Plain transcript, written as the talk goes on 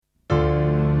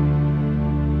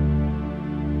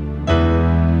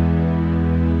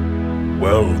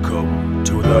Welcome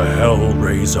to the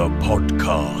Hellraiser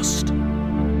podcast.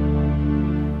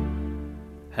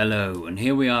 Hello, and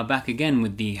here we are back again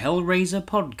with the Hellraiser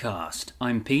podcast.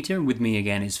 I'm Peter, and with me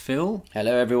again is Phil.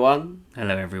 Hello everyone.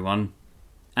 Hello everyone.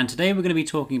 And today we're going to be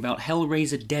talking about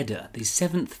Hellraiser Deader, the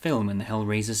 7th film in the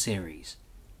Hellraiser series.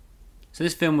 So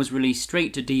this film was released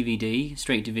straight to DVD,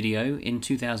 straight to video, in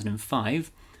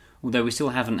 2005, although we still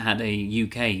haven't had a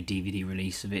UK DVD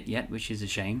release of it yet, which is a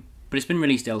shame. But it's been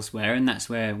released elsewhere, and that's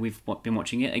where we've been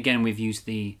watching it. Again, we've used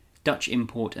the Dutch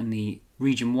import and the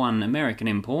Region 1 American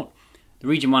import. The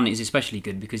Region 1 is especially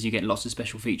good because you get lots of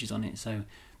special features on it, so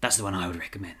that's the one I would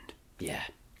recommend. Yeah.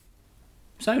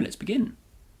 So, let's begin.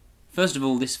 First of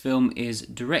all, this film is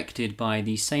directed by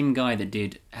the same guy that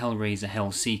did Hellraiser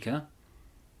Hellseeker,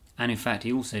 and in fact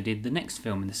he also did the next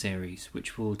film in the series,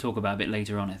 which we'll talk about a bit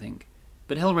later on, I think.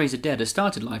 But Hellraiser Deader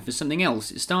started life as something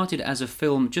else. It started as a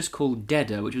film just called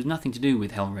Deader, which was nothing to do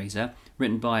with Hellraiser,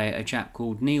 written by a chap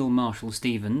called Neil Marshall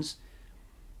Stevens,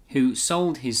 who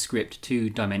sold his script to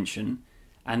Dimension,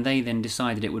 and they then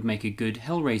decided it would make a good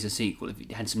Hellraiser sequel if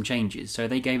it had some changes. So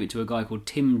they gave it to a guy called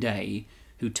Tim Day,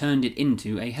 who turned it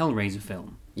into a Hellraiser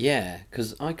film. Yeah,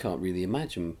 because I can't really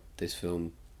imagine this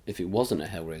film if it wasn't a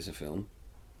Hellraiser film.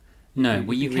 No,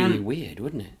 well, you It'd be can. really weird,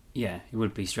 wouldn't it? Yeah, it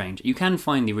would be strange. You can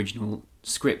find the original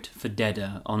script for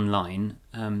Deader online.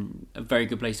 A very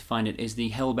good place to find it is the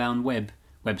Hellbound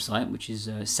website, which is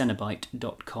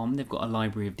Cenobite.com. They've got a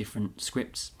library of different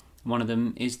scripts. One of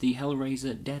them is the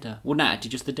Hellraiser Deader. Well, no, actually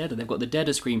just the Deader. They've got the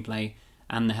Deader screenplay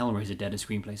and the Hellraiser Deader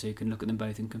screenplay, so you can look at them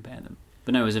both and compare them.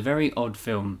 But no, it was a very odd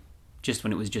film just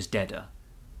when it was just Deader,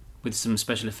 with some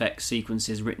special effects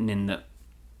sequences written in that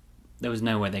there was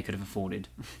no way they could have afforded.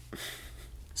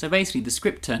 So basically, the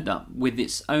script turned up with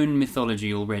its own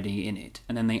mythology already in it,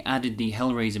 and then they added the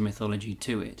Hellraiser mythology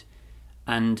to it.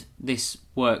 And this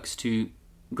works to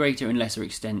greater and lesser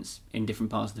extents in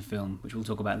different parts of the film, which we'll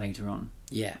talk about later on.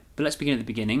 Yeah. But let's begin at the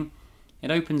beginning.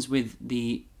 It opens with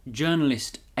the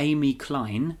journalist Amy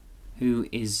Klein, who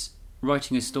is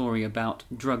writing a story about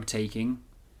drug taking,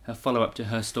 her follow-up to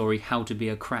her story, How to Be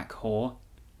a Crack Whore.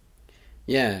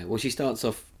 Yeah, well, she starts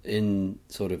off in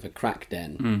sort of a crack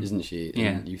den, isn't she? And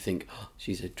Yeah. you think, oh,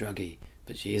 she's a druggie,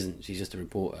 but she isn't. She's just a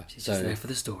reporter. She's just there for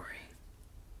the story.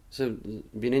 So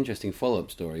it'd be an interesting follow-up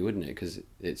story, wouldn't it? Because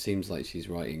it seems like she's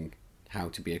writing How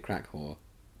to Be a Crack Whore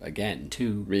again.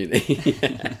 Two. Really?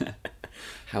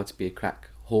 How to Be a Crack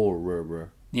Whore.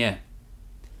 Yeah.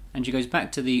 And she goes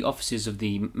back to the offices of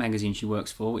the magazine she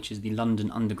works for, which is the London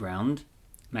Underground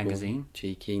magazine. Well,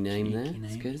 cheeky name there. Name.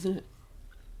 It's good, isn't it?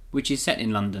 Which is set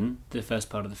in London, the first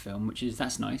part of the film,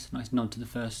 that's nice. Nice nod to the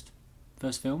first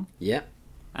film. Yeah.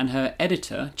 And her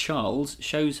editor, Charles,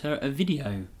 shows her a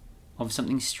video of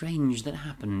something strange that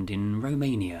happened in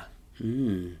Romania.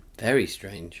 Very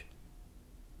strange.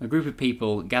 A group of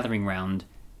people gathering round,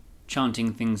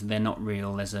 chanting things that they're not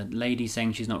real. There's a lady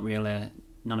saying she's not real,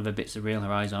 none of her bits are real,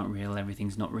 her eyes aren't real,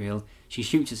 everything's not real. She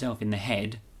shoots herself in the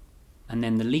head, and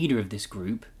then the leader of this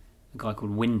group, a guy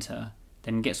called Winter,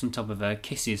 then gets on top of her,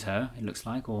 kisses her, it looks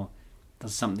like, or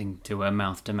does something to her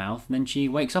mouth to mouth, and then she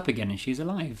wakes up again and she's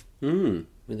alive.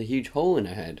 With a huge hole in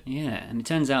her head. Yeah, and it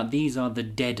turns out these are the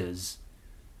Deaders.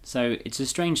 So it's a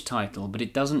strange title, but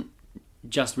it doesn't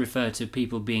just refer to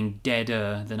people being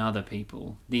deader than other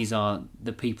people. These are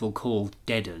the people called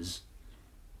Deaders.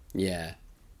 Yeah.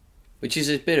 Which is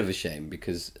a bit of a shame,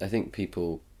 because I think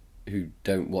people who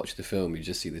don't watch the film, who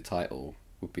just see the title,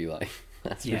 would be like,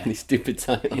 that's a really stupid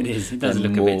title. It is. It does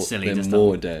look a bit silly. They're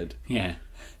more dead. Yeah.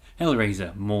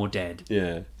 Hellraiser, more dead.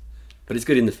 Yeah. But it's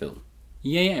good in the film.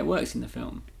 Yeah, it works in the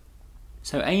film.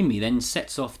 So Amy then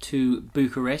sets off to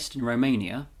Bucharest in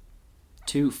Romania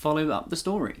to follow up the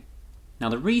story. Now,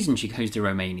 the reason she goes to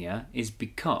Romania is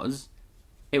because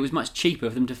it was much cheaper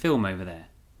for them to film over there.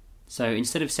 So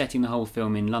instead of setting the whole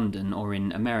film in London or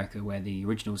in America, where the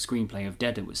original screenplay of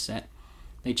Deader was set,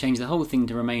 they changed the whole thing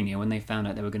to Romania when they found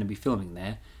out they were going to be filming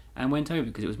there, and went over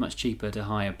because it was much cheaper to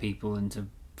hire people and to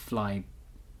fly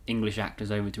English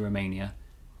actors over to Romania.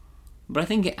 But I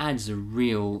think it adds a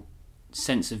real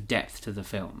sense of depth to the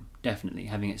film, definitely,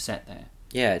 having it set there.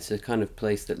 Yeah, it's a kind of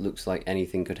place that looks like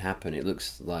anything could happen. It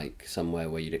looks like somewhere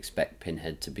where you'd expect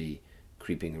Pinhead to be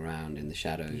creeping around in the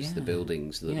shadows. Yeah. The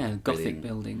buildings look Gothic brilliant,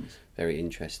 buildings. very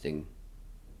interesting.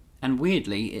 And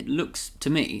weirdly, it looks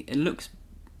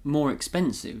more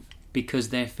expensive because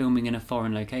they're filming in a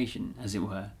foreign location, as it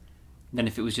were, than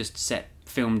if it was just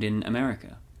filmed in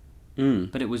America.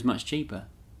 But it was much cheaper.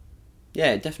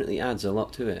 Yeah, it definitely adds a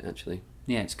lot to it, actually.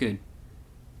 Yeah, it's good.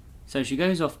 So she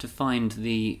goes off to find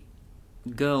the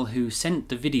girl who sent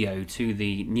the video to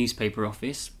the newspaper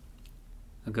office,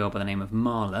 a girl by the name of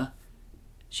Marla,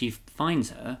 she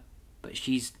finds her, but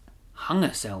she's hung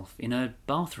herself in her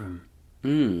bathroom.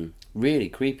 Really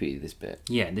creepy, this bit.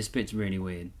 Yeah, this bit's really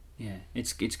weird. Yeah,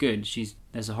 it's good.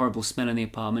 There's a horrible smell in the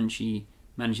apartment. She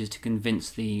manages to convince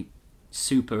the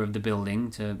super of the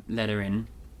building to let her in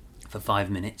for 5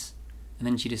 minutes, and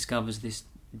then she discovers this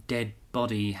dead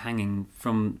body hanging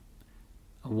from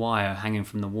a wire hanging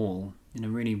from the wall in a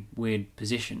really weird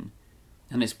position,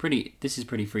 and this is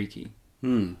pretty freaky.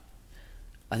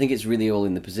 I think it's really all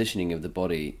in the positioning of the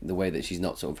body, the way that she's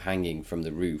not sort of hanging from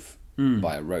the roof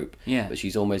by a rope, but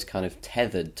she's almost kind of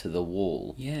tethered to the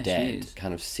wall, dead,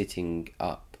 kind of sitting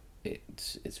up.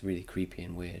 It's really creepy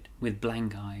and weird. With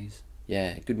blank eyes.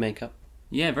 Yeah, good makeup.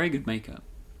 Yeah, very good makeup.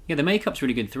 Yeah, the makeup's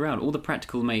really good throughout. All the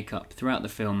practical makeup throughout the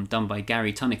film, done by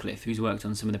Gary Tunnicliffe, who's worked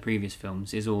on some of the previous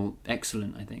films, is all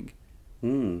excellent, I think.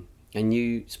 And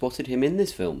you spotted him in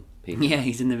this film, Peter? Yeah,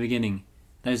 he's in the beginning.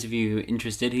 Those of you who are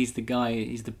interested, he's the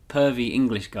pervy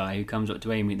English guy who comes up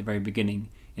to Amy at the very beginning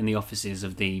in the offices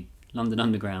of the London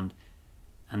Underground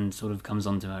and sort of comes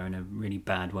onto her in a really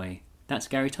bad way. That's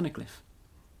Gary Tunnicliffe.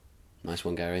 Nice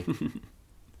one, Gary.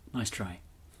 Nice try.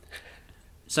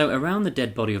 So around the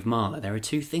dead body of Marla, there are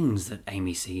two things that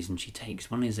Amy sees and she takes.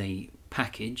 One is a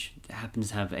package that happens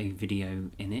to have a video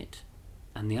in it,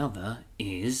 and the other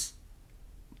is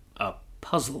a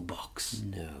puzzle box.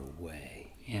 No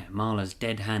way. Yeah, Marla's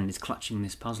dead hand is clutching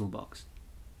this puzzle box.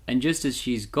 And just as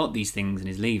she's got these things and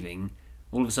is leaving,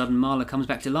 all of a sudden Marla comes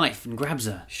back to life and grabs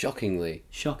her. Shockingly.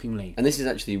 And this is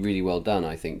actually really well done,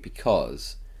 I think,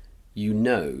 because you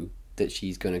know that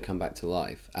she's going to come back to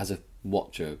life as a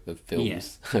watcher of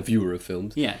films, a viewer of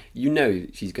films. Yeah. You know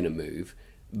she's going to move,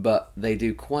 but they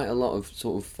do quite a lot of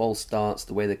sort of false starts,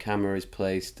 the way the camera is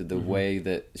placed, the way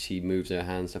that she moves her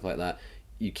hand, stuff like that.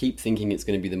 You keep thinking it's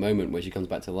going to be the moment where she comes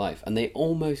back to life, and they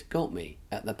almost got me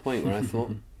at the point where I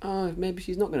thought, oh, maybe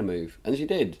she's not going to move, and she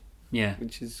did. Yeah.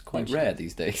 Which is quite rare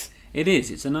these days. It is.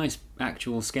 It's a nice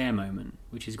actual scare moment,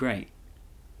 which is great.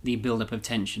 The build-up of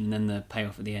tension and then the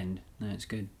payoff at the end. No, it's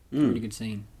good. It's a really good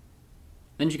scene.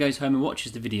 Then she goes home and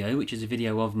watches the video, which is a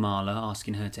video of Marla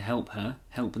asking her to help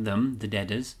them, the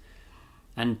Deaders,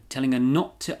 and telling her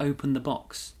not to open the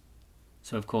box.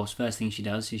 So, of course, first thing she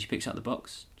does is she picks up the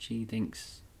box. She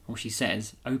thinks, or she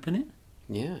says, open it?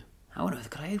 Yeah. How on earth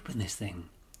could I open this thing?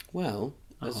 Well,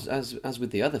 as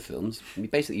with the other films,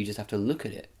 basically you just have to look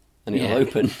at it and it'll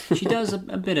open. She does a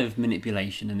bit of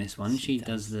manipulation in this one. She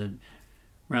does the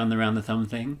round the thumb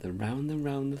thing. The round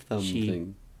the thumb thing.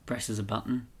 She presses a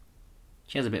button.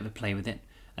 She has a bit of a play with it.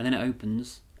 And then it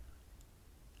opens.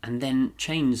 And then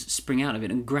chains spring out of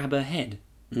it and grab her head.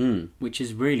 Which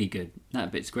is really good.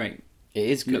 That bit's great. It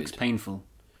is good. It looks painful.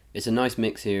 It's a nice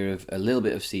mix here of a little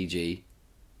bit of CG,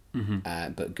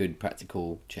 but good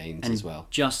practical chains as well.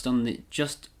 Just when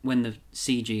the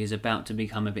CG is about to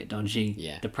become a bit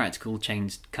dodgy, the practical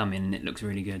chains come in and it looks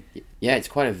really good. Yeah, it's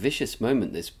quite a vicious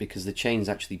moment, this, because the chains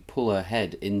actually pull her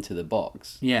head into the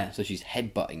box. Yeah. So she's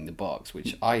headbutting the box,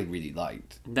 which I really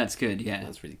liked. That's good, yeah.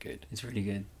 That's really good. It's really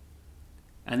good.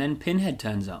 And then Pinhead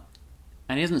turns up.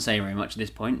 And he doesn't say very much at this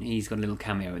point. He's got a little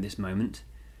cameo at this moment,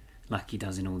 like he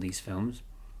does in all these films.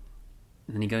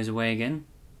 And then he goes away again.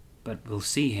 But we'll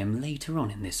see him later on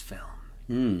in this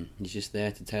film. He's just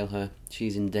there to tell her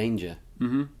she's in danger.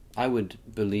 I would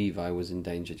believe I was in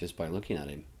danger just by looking at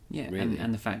him. Yeah, really.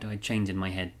 and the fact that I had chains in my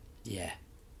head. Yeah.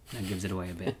 That gives it away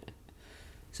a bit.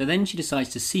 So then she decides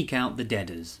to seek out the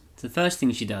Deaders. So the first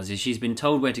thing she does is she's been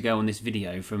told where to go on this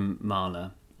video from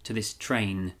Marla to this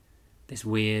train, this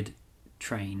weird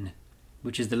train,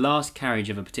 which is the last carriage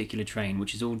of a particular train,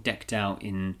 which is all decked out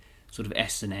in sort of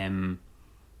S&M,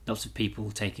 lots of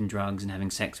people taking drugs and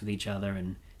having sex with each other,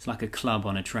 and it's like a club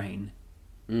on a train,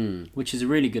 which is a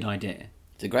really good idea.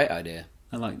 It's a great idea.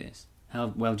 I like this.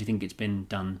 How well do you think it's been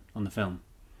done on the film?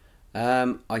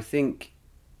 I think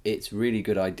it's a really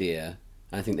good idea.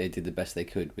 I think they did the best they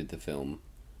could with the film.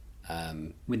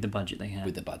 With the budget they had.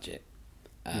 With the budget.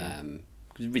 It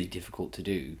was really difficult to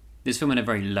do. This film had a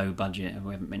very low budget,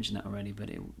 we haven't mentioned that already, but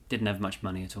it didn't have much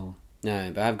money at all.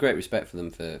 No, but I have great respect for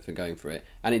them for going for it.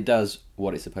 And it does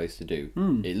what it's supposed to do.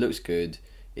 It looks good,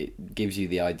 it gives you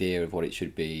the idea of what it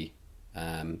should be,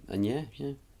 and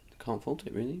can't fault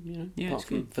it really, it's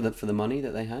good. For the money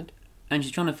that they had. And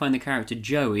she's trying to find the character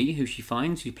Joey, who she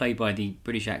finds, who's played by the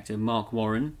British actor Mark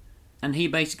Warren, and he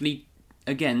basically,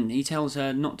 again, he tells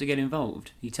her not to get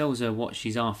involved. He tells her what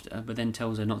she's after, but then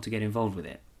tells her not to get involved with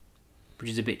it, which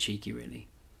is a bit cheeky, really.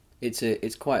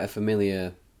 It's quite a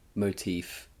familiar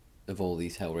motif of all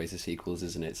these Hellraiser sequels,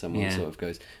 isn't it? Someone sort of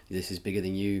goes, this is bigger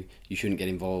than you, you shouldn't get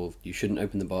involved, you shouldn't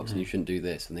open the box, and you shouldn't do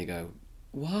this, and they go,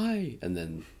 why? And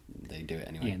then they do it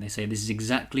anyway. Yeah, they say this is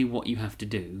exactly what you have to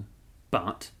do,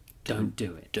 but don't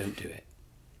do it. Don't do it.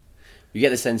 You get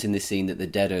the sense in this scene that the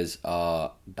Deaders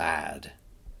are bad.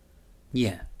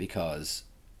 Yeah. Because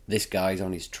this guy's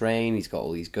on his train, he's got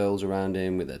all these girls around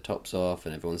him with their tops off,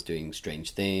 and everyone's doing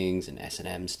strange things and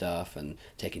S&M stuff and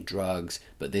taking drugs,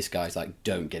 but this guy's like,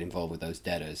 don't get involved with those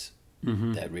Deaders.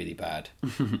 Mm-hmm. They're really bad.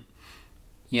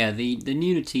 Yeah, the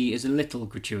nudity is a little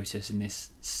gratuitous in this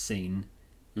scene.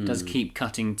 It does keep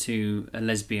cutting to a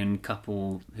lesbian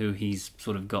couple who he's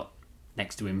sort of got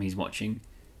next to him, he's watching.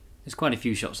 There's quite a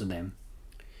few shots of them.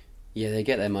 Yeah, they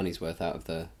get their money's worth out of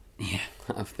the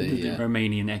the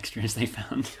Romanian extras they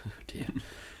found. Oh dear.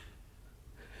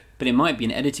 But it might be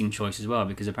an editing choice as well,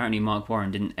 because apparently Mark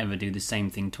Warren didn't ever do the same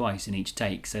thing twice in each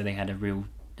take, so they had a real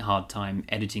hard time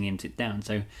editing him down.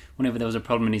 So whenever there was a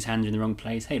problem and his hands are in the wrong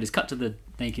place, hey, let's cut to the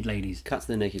naked ladies. Cut to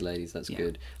the naked ladies, that's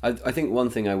good. I think one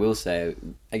thing I will say,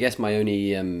 I guess my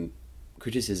only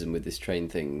criticism with this train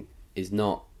thing is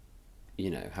not,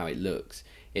 how it looks.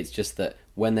 It's just that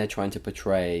when they're trying to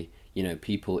portray,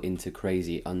 people into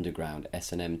crazy underground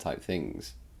S&M type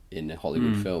things in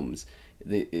Hollywood films,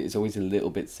 it's always a little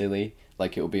bit silly.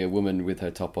 Like it'll be a woman with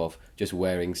her top off, just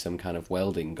wearing some kind of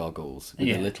welding goggles with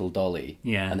a little dolly.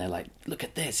 Yeah. And they're like, look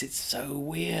at this, it's so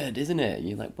weird, isn't it? And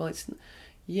you're like, well, it's...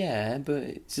 Yeah, but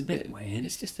it's a bit weird.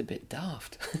 It's just a bit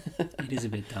daft. It is a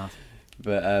bit daft.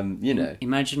 But,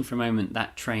 Imagine for a moment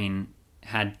that train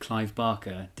had Clive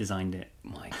Barker designed it.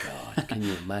 My God, can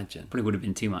you imagine? Probably would have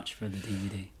been too much for the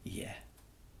DVD. Yeah.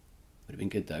 Would have been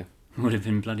good, though. Would have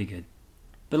been bloody good.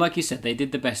 But like you said, they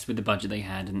did the best with the budget they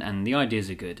had, and the ideas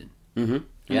are good. Mm-hmm.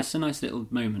 Yeah. It's a nice little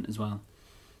moment as well.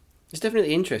 It's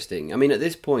definitely interesting. I mean, at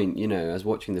this point, as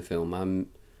watching the film,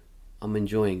 I'm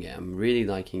enjoying it. I'm really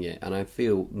liking it, and I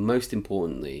feel, most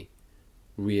importantly,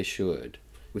 reassured.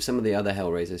 With some of the other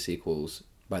Hellraiser sequels,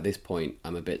 by this point,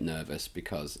 I'm a bit nervous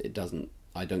because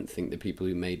I don't think the people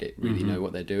who made it really know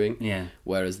what they're doing. Yeah.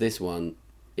 Whereas this one,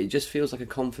 it just feels like a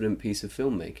confident piece of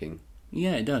filmmaking.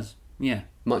 Yeah, it does. Yeah.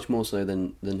 Much more so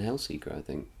than Hellseeker, I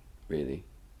think, really.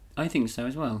 I think so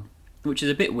as well. Which is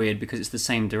a bit weird because it's the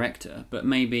same director, but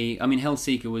maybe... I mean,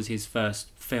 Hellseeker was his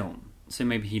first film, so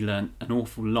maybe he learnt an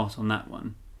awful lot on that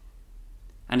one.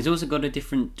 And he's also got a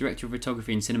different director of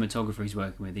photography and cinematographer he's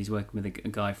working with. He's working with a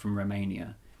guy from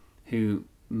Romania who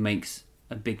makes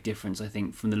a big difference, I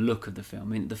think, from the look of the film. I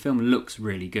mean, the film looks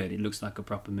really good. It looks like a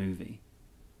proper movie.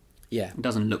 Yeah. It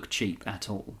doesn't look cheap at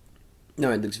all.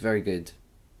 No, it looks very good.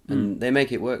 And they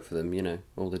make it work for them,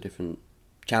 all the different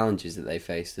challenges that they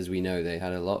faced. As we know, they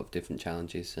had a lot of different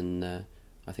challenges, and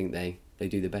I think they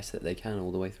do the best that they can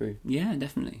all the way through. Yeah,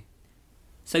 definitely.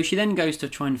 So she then goes to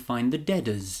try and find the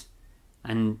Deaders,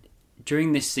 and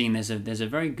during this scene there's a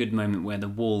very good moment where the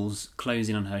walls close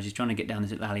in on her. She's trying to get down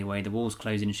this little alleyway, the walls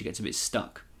close in and she gets a bit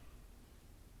stuck.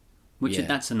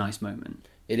 That's a nice moment.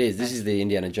 It is. This is the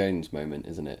Indiana Jones moment,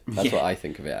 isn't it? That's what I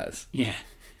think of it as. Yeah,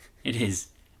 it is.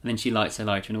 And then she lights her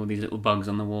lighter and all these little bugs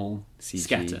on the wall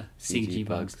scatter. CG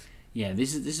bugs. Yeah,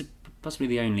 this is possibly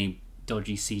the only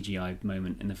dodgy CGI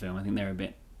moment in the film. I think they're a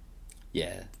bit...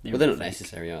 Yeah. They're not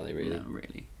necessary, are they, really? No,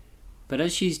 really. But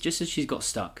as she's got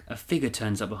stuck, a figure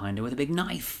turns up behind her with a big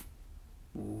knife.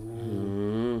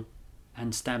 And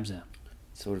stabs her.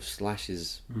 Sort of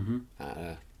slashes at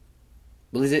her.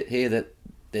 Well, is it here that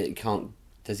it can't...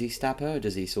 Does he stab her, or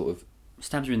does he sort of...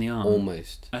 Stabs her in the arm.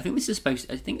 Almost. I think this is supposed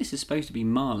to be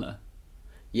Marla.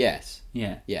 Yes.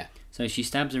 Yeah. Yeah. So she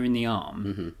stabs her in the arm.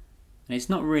 Mm-hmm. And it's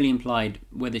not really implied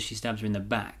whether she stabs her in the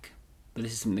back, but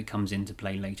this is something that comes into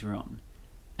play later on.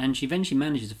 And she eventually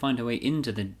manages to find her way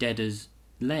into the Deaders'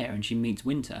 lair, and she meets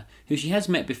Winter, who she has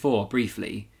met before,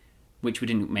 briefly, which we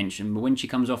didn't mention, but when she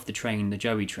comes off the train, the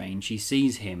Joey train, she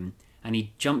sees him, and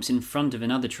he jumps in front of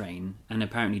another train, and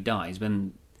apparently dies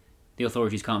when the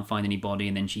authorities can't find any body,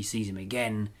 and then she sees him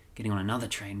again, getting on another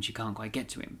train, and she can't quite get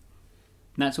to him.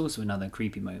 And that's also another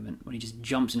creepy moment, when he just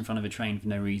jumps in front of a train for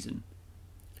no reason.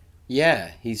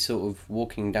 Yeah, he's sort of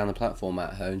walking down the platform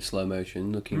at her in slow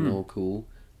motion, looking all cool,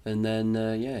 and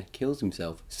then, kills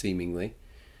himself, seemingly.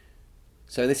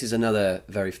 So this is another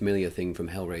very familiar thing from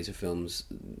Hellraiser films,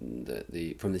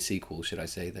 from the sequel, should I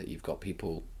say, that you've got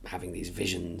people having these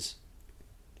visions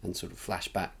and sort of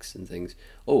flashbacks and things.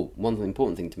 Oh, one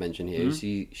important thing to mention here is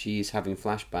she's having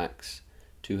flashbacks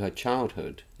to her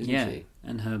childhood, isn't she? Yeah,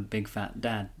 and her big fat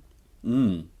dad.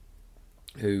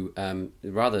 Who,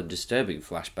 rather disturbing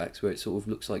flashbacks where it sort of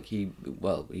looks like he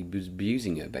was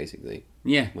abusing her, basically.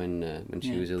 Yeah. When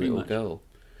she was a little girl,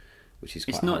 which is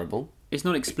quite horrible. It's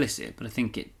not explicit, but I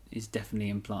think it is definitely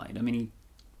implied. I mean, he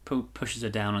pushes her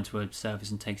down onto a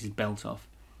surface and takes his belt off.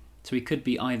 So he could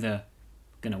be either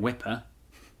going to whip her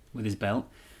with his belt,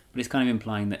 But it's kind of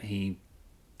implying that he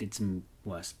did some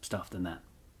worse stuff than that.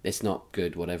 It's not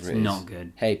good, whatever it is. It's not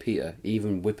good. Hey, Peter,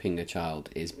 even whipping a child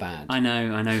is bad. I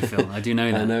know, Phil. I do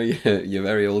know that. I know you're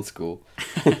very old school.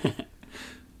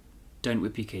 Don't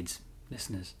whip your kids,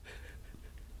 listeners.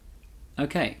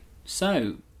 Okay,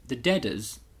 so the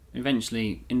Deaders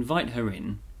eventually invite her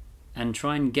in and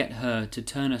try and get her to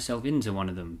turn herself into one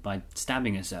of them by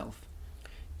stabbing herself.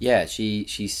 Yeah, she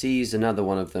sees another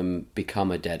one of them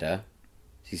become a Deader.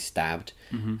 She's stabbed.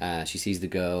 Mm-hmm. She sees the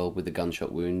girl with the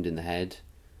gunshot wound in the head.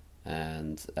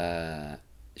 And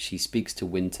she speaks to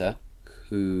Winter,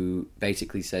 who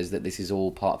basically says that this is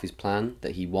all part of his plan,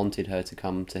 that he wanted her to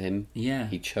come to him. Yeah.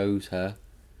 He chose her.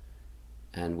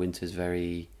 And Winter's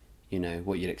very,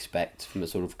 what you'd expect from a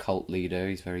sort of cult leader.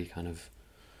 He's very kind of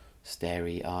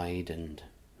starry-eyed and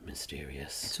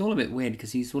mysterious. It's all a bit weird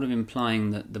because he's sort of implying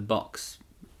that the box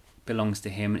belongs to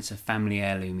him. It's a family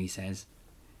heirloom, he says.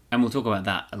 And we'll talk about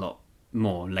that a lot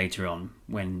more later on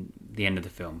when the end of the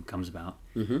film comes about.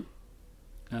 Mm-hmm.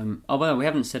 Although we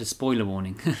haven't said a spoiler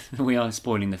warning. We are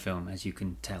spoiling the film, as you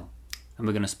can tell. And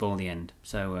we're going to spoil the end.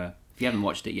 So if you haven't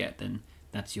watched it yet, then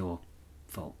that's your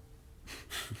fault.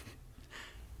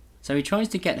 So he tries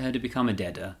to get her to become a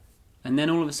Deader, and then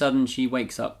all of a sudden she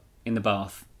wakes up in the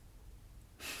bath.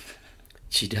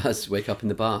 She does wake up in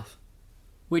the bath.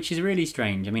 Which is really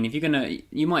strange. I mean, if you're going to...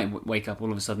 You might wake up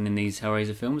all of a sudden in these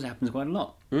Hellraiser films. It happens quite a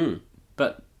lot.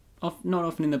 But not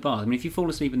often in the bath. I mean, if you fall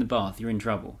asleep in the bath, you're in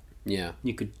trouble. Yeah.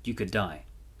 You could die.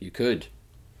 You could.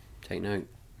 Take note.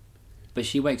 But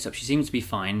she wakes up. She seems to be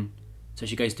fine. So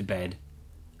she goes to bed.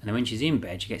 And then when she's in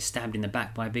bed, she gets stabbed in the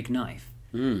back by a big knife.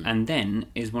 And then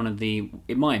is one of the,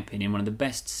 in my opinion, one of the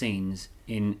best scenes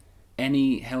in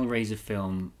any Hellraiser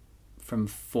film from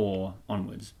 4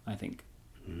 onwards, I think.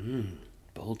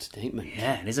 Bold statement.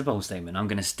 Yeah, it is a bold statement. I'm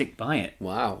going to stick by it.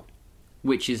 Wow.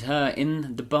 Which is her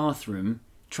in the bathroom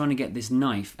trying to get this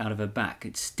knife out of her back.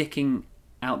 It's sticking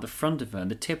out the front of her.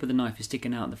 The tip of the knife is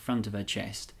sticking out the front of her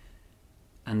chest.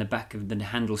 And the back of the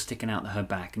handle sticking out her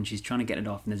back. And she's trying to get it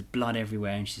off. And there's blood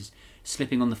everywhere. And she's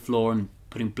slipping on the floor and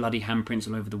putting bloody handprints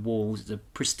all over the walls. It's a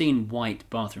pristine white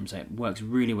bathroom, so it works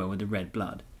really well with the red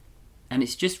blood. And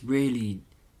it's just really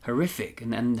horrific.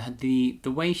 And the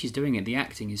way she's doing it, the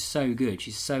acting is so good.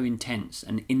 She's so intense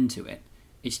and into it.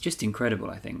 It's just incredible,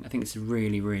 I think. I think it's a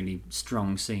really, really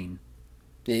strong scene.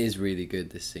 It is really good,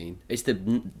 this scene. It's the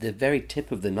very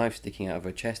tip of the knife sticking out of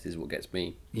her chest is what gets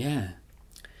me. Yeah.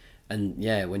 And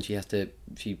yeah, when she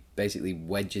basically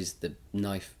wedges the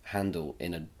knife handle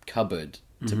in a cupboard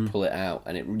to pull it out,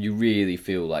 and you really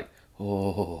feel like,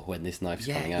 when this knife's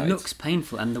coming out. It looks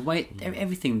painful, and the way,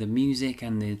 everything, the music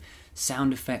and the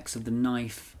sound effects of the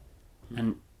knife,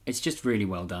 and it's just really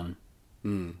well done.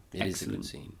 It is a good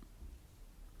scene.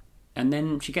 And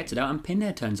then she gets it out, and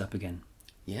Pinhead turns up again.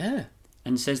 Yeah.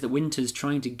 And says that Winter's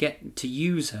trying to get to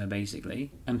use her,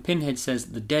 basically. And Pinhead says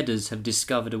that the Deaders have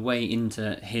discovered a way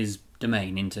into his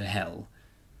domain, into hell.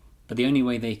 But the only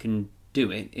way they can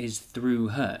do it is through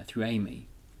her, through Amy.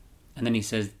 And then he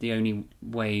says the only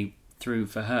way through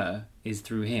for her is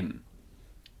through him.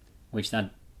 Which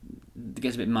that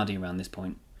gets a bit muddy around this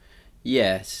point.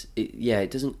 Yes. It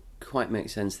doesn't quite make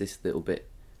sense, this little bit,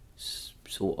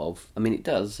 sort of. I mean, it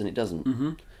does and it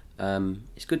doesn't.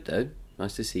 It's good, though.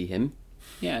 Nice to see him.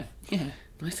 Yeah.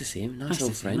 Nice to see him. Nice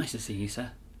old friend. Nice to see you,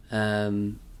 sir.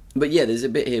 But yeah, there's a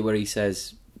bit here where he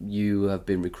says, you have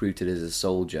been recruited as a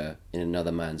soldier in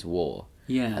another man's war.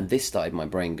 Yeah. And this started my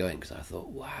brain going, because I thought,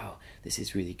 wow, this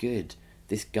is really good.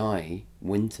 This guy,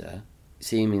 Winter,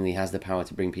 seemingly has the power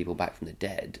to bring people back from the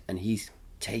dead, and he's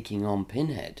taking on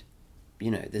Pinhead.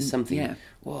 There's something... Yeah.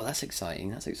 Whoa, that's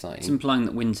exciting. It's implying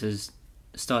that Winter's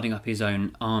starting up his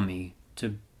own army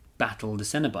to battle the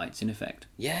Cenobites, in effect.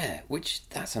 Yeah,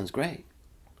 that sounds great.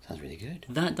 Sounds really good.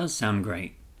 That does sound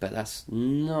great. But that's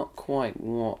not quite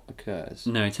what occurs.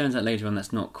 No, it turns out later on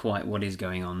that's not quite what is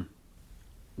going on.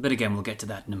 But again, we'll get to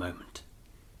that in a moment.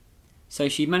 So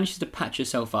she manages to patch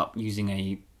herself up using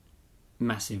a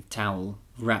massive towel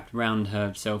wrapped round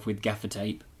herself with gaffer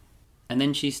tape. And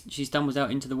then she stumbles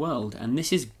out into the world. And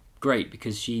this is great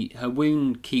because her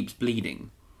wound keeps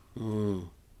bleeding.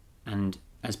 And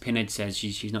as Pinhead says,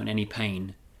 she's not in any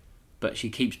pain. But she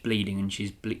keeps bleeding and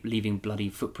she's leaving bloody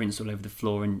footprints all over the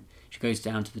floor. And she goes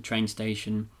down to the train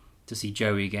station to see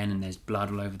Joey again, and there's blood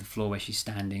all over the floor where she's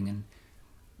standing. And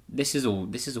this is all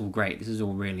great. This is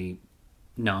all really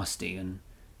nasty, and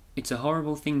it's a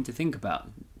horrible thing to think about,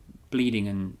 bleeding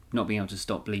and not being able to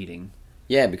stop bleeding.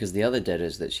 Yeah, because the other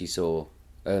Deaders that she saw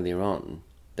earlier on,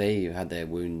 they had their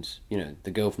wounds.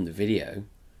 The girl from the video,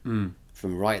 from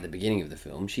right at the beginning of the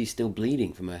film, she's still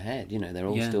bleeding from her head. They're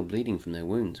all still bleeding from their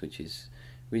wounds, which is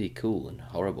Really cool and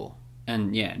horrible.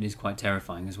 And yeah, it is quite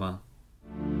terrifying as well.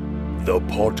 The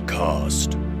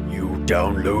podcast. You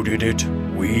downloaded it,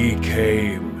 we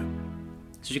came.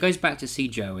 So she goes back to see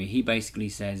Joey. He basically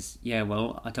says, yeah,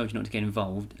 well, I told you not to get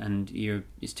involved, and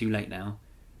it's too late now.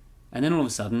 And then all of a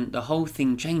sudden, the whole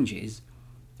thing changes,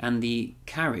 and the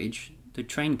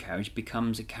train carriage,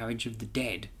 becomes a carriage of the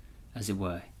dead, as it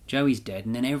were. Joey's dead,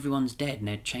 and then everyone's dead, and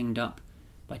they're chained up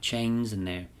by chains, and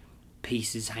there are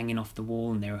pieces hanging off the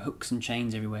wall, and there are hooks and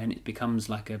chains everywhere, and it becomes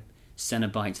like a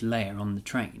Cenobite lair on the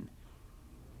train.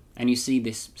 And you see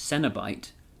this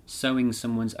Cenobite sewing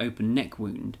someone's open neck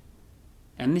wound.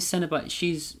 And this Cenobite,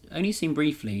 she's only seen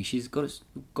briefly. She's got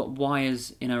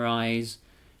wires in her eyes,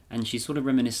 and she's sort of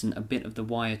reminiscent a bit of the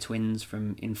Wire twins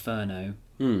from Inferno.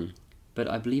 But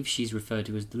I believe she's referred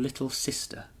to as the Little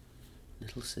Sister.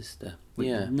 Little Sister.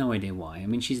 Yeah. No idea why. I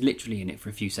mean, she's literally in it for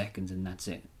a few seconds, and that's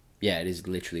it. Yeah, it is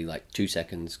literally like 2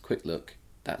 seconds, quick look,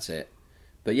 that's it.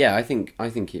 But yeah, I think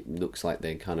it looks like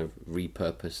they kind of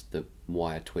repurposed the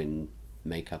Wire twin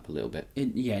makeup a little bit.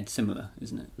 It's similar,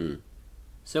 isn't it?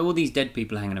 So all these dead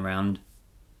people hanging around,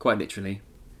 quite literally,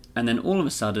 and then all of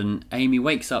a sudden, Amy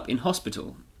wakes up in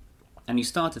hospital, and you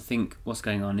start to think, what's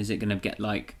going on? Is it going to get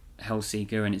like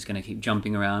Hellseeker, and it's going to keep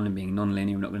jumping around and being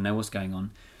non-linear, we're not going to know what's going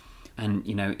on? And,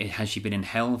 has she been in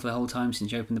hell for the whole time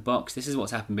since she opened the box? This is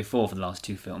what's happened before for the last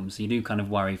 2 films, so you do kind of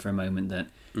worry for a moment that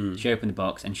she opened the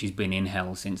box and she's been in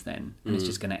hell since then, and it's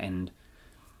just going to end.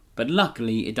 But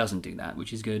luckily, it doesn't do that,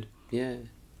 which is good. Yeah.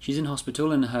 She's in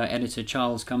hospital, and her editor,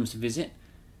 Charles, comes to visit,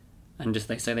 and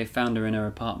they say they found her in her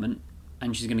apartment,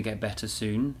 and she's going to get better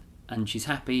soon, and she's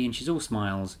happy, and she's all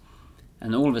smiles,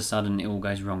 and all of a sudden, it all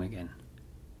goes wrong again.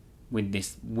 With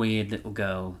this weird little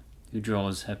girl who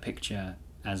draws her picture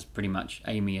as pretty much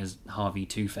Amy as Harvey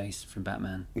Two-Face from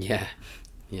Batman. Yeah.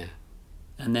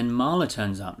 And then Marla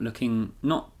turns up looking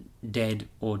not dead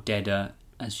or deader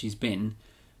as she's been,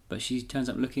 but she turns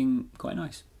up looking quite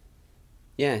nice.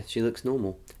 Yeah, she looks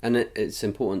normal. And it's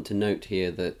important to note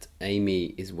here that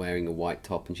Amy is wearing a white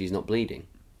top and she's not bleeding.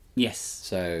 Yes.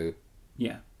 So,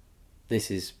 yeah,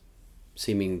 this is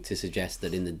seeming to suggest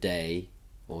that in the day,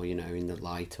 or, in the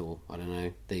light, or, I don't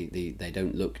know, they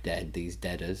don't look dead, these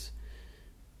deaders.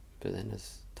 But then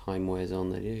as time wears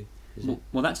on, they do.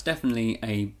 Well, that's definitely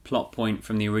a plot point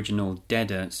from the original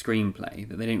Deader screenplay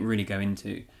that they didn't really go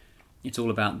into. It's all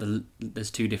about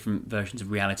there's 2 different versions of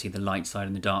reality, the light side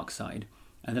and the dark side.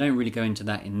 And they don't really go into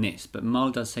that in this, but Marl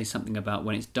does say something about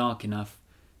when it's dark enough,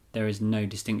 there is no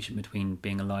distinction between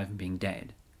being alive and being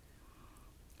dead.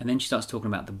 And then she starts talking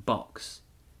about the box.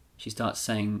 She starts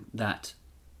saying that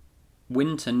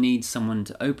Winter needs someone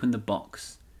to open the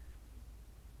box,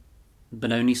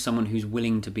 but only someone who's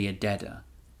willing to be a deader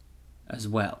as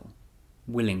well,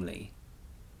 willingly.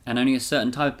 And only a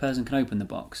certain type of person can open the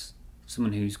box.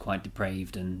 Someone who's quite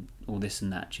depraved and all this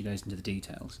and that. She goes into the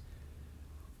details.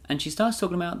 And she starts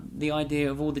talking about the idea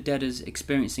of all the deaders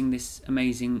experiencing this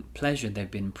amazing pleasure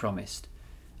they've been promised.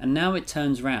 And now it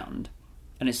turns round,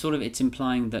 and it's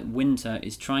implying that Winter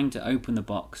is trying to open the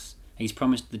box. He's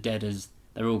promised the deaders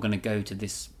they're all going to go to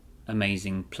this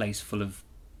amazing place full of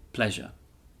pleasure,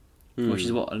 which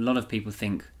is what a lot of people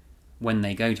think when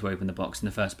they go to open the box in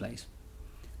the first place.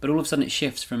 But all of a sudden it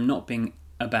shifts from not being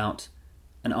about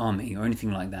an army or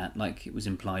anything like that, like it was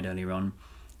implied earlier on.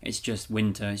 It's just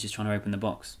Winter is just trying to open the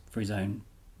box for his own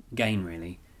gain,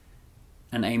 really.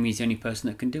 And Amy's the only person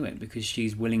that can do it because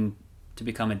she's willing to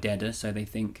become a deader, so they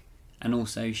think, and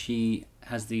also she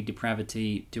has the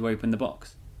depravity to open the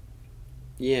box.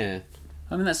 Yeah.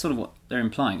 I mean, that's sort of what they're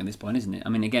implying at this point, isn't it? I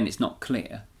mean, again, it's not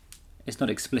clear. It's not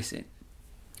explicit.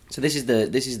 So this is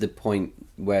the point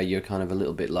where you're kind of a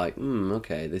little bit like,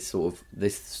 okay, this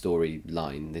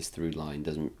storyline, this through line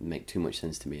doesn't make too much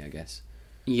sense to me, I guess.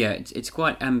 Yeah, it's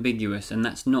quite ambiguous, and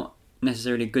that's not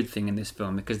necessarily a good thing in this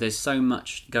film because there's so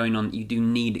much going on that you do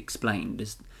need explained.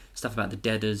 There's stuff about the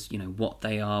deaders, what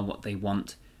they are, what they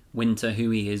want, Winter, who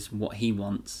he is, what he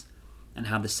wants, and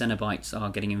how the Cenobites are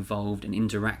getting involved and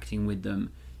interacting with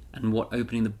them, and what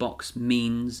opening the box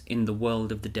means in the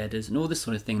world of the deaders, and all this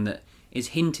sort of thing that is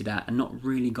hinted at and not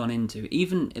really gone into.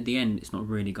 Even at the end, it's not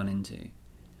really gone into.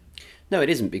 No, it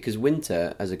isn't, because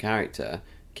Winter, as a character,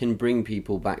 can bring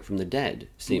people back from the dead,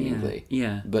 seemingly.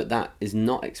 Yeah. But that is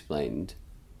not explained.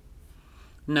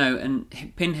 No, and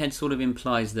Pinhead sort of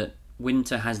implies that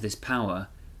Winter has this power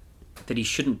that he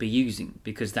shouldn't be using,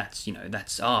 because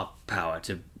that's our power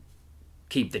to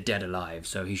keep the dead alive,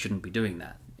 so he shouldn't be doing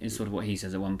that, is sort of what he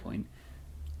says at one point.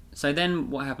 So then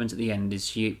what happens at the end is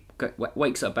she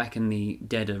wakes up back in the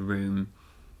deader room,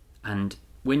 and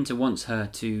Winter wants her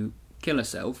to kill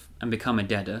herself and become a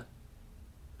deader,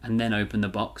 and then open the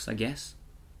box, I guess.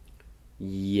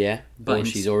 Yeah, But or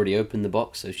she's already opened the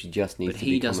box, so she just needs But to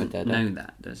he become a doesn't deader. know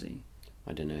that, does he?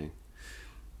 I don't know.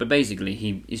 But basically,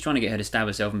 he's trying to get her to stab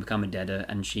herself and become a deader,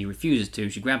 and she refuses to.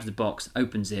 She grabs the box,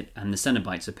 opens it, and the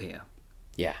Cenobites appear.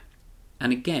 Yeah.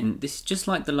 And again, this is just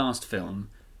like the last film.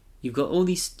 You've got all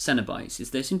these Cenobites.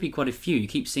 There seem to be quite a few. You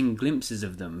keep seeing glimpses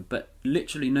of them, but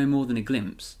literally no more than a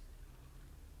glimpse.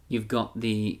 You've got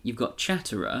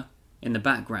Chatterer in the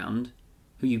background,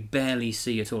 who you barely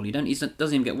see at all. He doesn't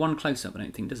even get one close up. I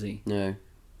don't think, does he? No.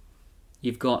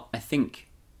 You've got, I think,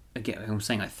 again, I'm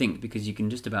saying I think because you can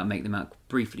just about make them out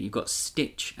briefly. You've got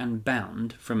Stitch and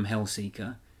Bound from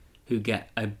Hellseeker, who get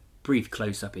a brief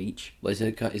close up each. Well,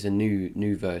 it's a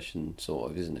new version,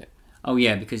 sort of, isn't it? Oh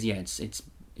yeah, because it's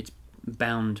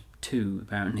Bound 2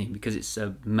 apparently, because it's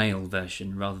a male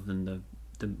version rather than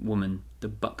the woman, the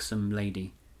buxom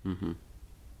lady. Mm-hmm.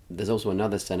 There's also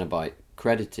another Cenobite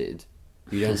credited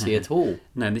you don't see at all.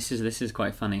 No, this is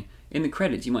quite funny. In the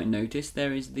credits, you might notice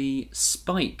there is the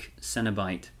Spike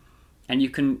Cenobite, and you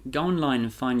can go online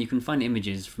and find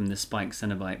images from the Spike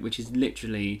Cenobite, which is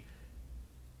literally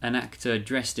an actor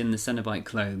dressed in the Cenobite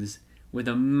clothes with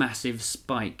a massive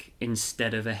spike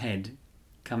instead of a head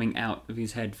coming out of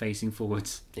his head facing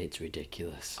forwards. It's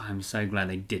ridiculous. I'm so glad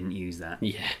they didn't use that.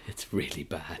 Yeah, it's really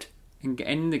bad. And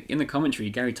in the commentary,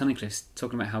 Gary Tunnicliffe's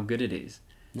talking about how good it is.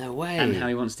 No way. And how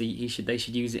they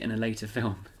should use it in a later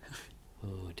film.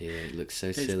 Oh dear, it looks so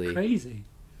It's silly. crazy.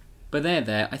 But they're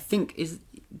there. I think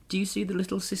do you see the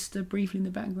little sister briefly in the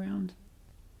background?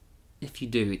 If you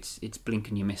do, it's blink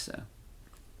and you miss her.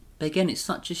 But again, it's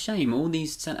such a shame. All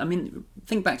these,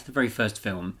 think back to the very first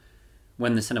film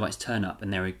when the Cenobites turn up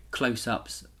and there are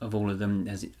close-ups of all of them.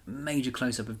 There's a major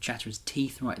close-up of Chatterer's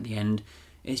teeth right at the end.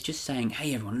 It's just saying,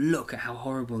 hey everyone, look at how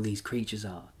horrible these creatures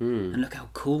are. And look how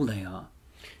cool they are.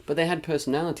 But they had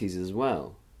personalities as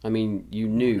well. I mean, you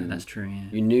knew... No, that's true, yeah.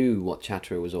 You knew what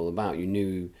Chatterer was all about. You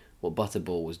knew what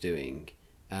Butterball was doing.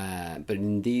 But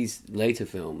in these later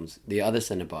films, the other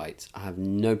Cenobites have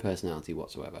no personality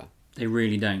whatsoever. They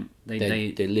really don't.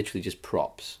 They're literally just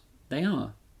props. They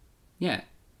are. Yeah.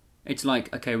 It's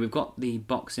like, okay, we've got the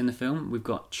box in the film, we've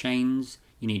got chains,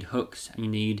 you need hooks, and you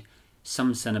need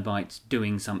some Cenobites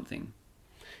doing something.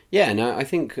 Yeah, and I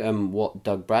think what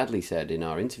Doug Bradley said in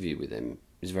our interview with him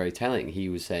is very telling. He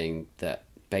was saying that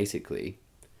basically,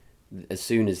 as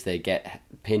soon as they get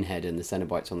Pinhead and the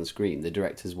Cenobites on the screen, the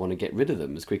directors want to get rid of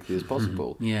them as quickly as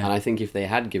possible. Yeah. And I think if they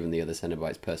had given the other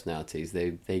Cenobites personalities,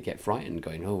 they get frightened,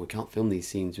 going, "Oh, we can't film these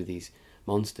scenes with these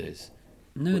monsters."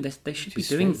 No, they should be is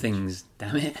doing strange. things,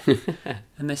 damn it.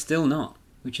 And they're still not,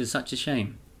 which is such a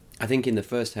shame. I think in the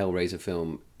first Hellraiser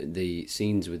film, the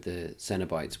scenes with the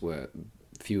Cenobites were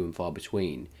few and far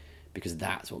between, because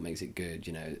that's what makes it good,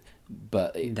 you know.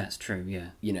 But That's true,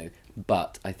 yeah. you know,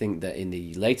 but I think that in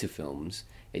the later films,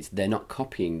 they're not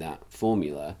copying that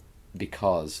formula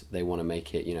because they want to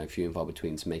make it, you know, few and far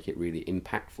between to make it really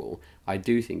impactful. I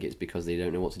do think it's because they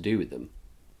don't know what to do with them.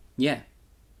 Yeah,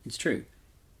 it's true.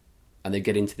 And they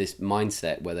get into this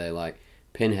mindset where they're like,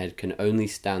 Pinhead can only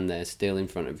stand there still in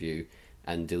front of you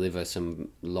and deliver some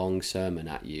long sermon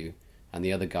at you, and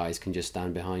the other guys can just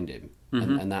stand behind him.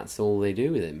 And that's all they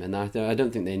do with him. And I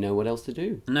don't think they know what else to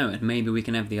do. No, and maybe we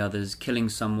can have the others killing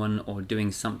someone or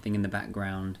doing something in the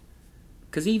background.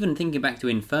 Because even thinking back to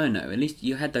Inferno, at least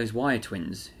you had those Wire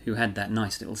twins who had that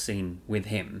nice little scene with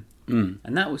him.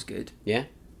 And that was good. Yeah?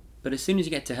 But as soon as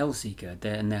you get to Hellseeker,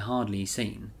 they're hardly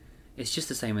seen. It's just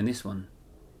the same in this one.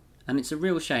 And it's a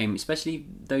real shame, especially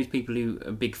those people who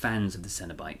are big fans of the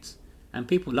Cenobites. And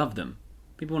people love them.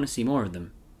 People want to see more of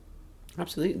them.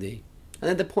 Absolutely. And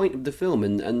then the point of the film,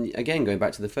 and again, going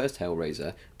back to the first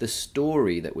Hellraiser, the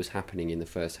story that was happening in the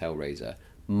first Hellraiser,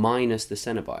 minus the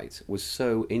Cenobites, was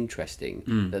so interesting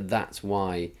that's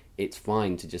why it's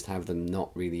fine to just have them not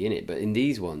really in it. But in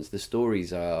these ones, the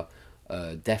stories are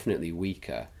definitely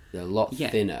weaker. They're a lot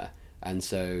thinner. And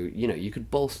so, you know, you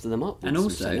could bolster them up with And some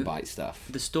also, Cenobite stuff.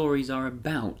 The stories are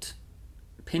about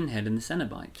Pinhead and the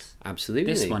Cenobites.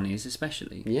 Absolutely. This one is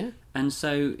especially. Yeah. And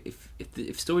so, if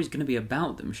the story's going to be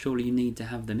about them, surely you need to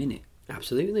have them in it.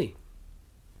 Absolutely.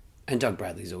 And Doug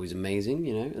Bradley's always amazing,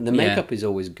 you know. And the makeup is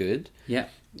always good. Yeah.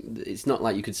 It's not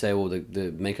like you could say, oh,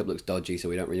 the makeup looks dodgy, so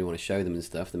we don't really want to show them and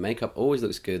stuff. The makeup always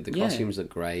looks good. The costumes look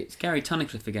great. It's Gary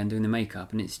Tunnicliffe again doing the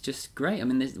makeup, and it's just great. I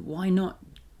mean, why not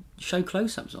show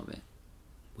close-ups of it?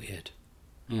 Weird.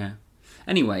 Yeah.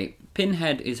 Anyway,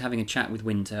 Pinhead is having a chat with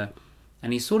Winter,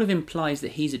 and he sort of implies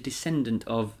that he's a descendant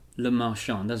of Le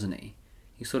Marchand, doesn't he?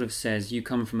 He sort of says, you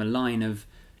come from a line of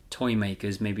toy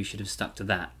makers, maybe you should have stuck to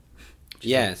that.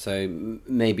 Yeah, so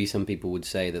maybe some people would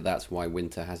say that that's why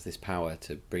Winter has this power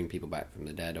to bring people back from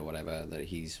the dead or whatever, that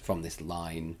he's from this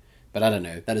line But I don't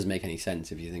know. That doesn't make any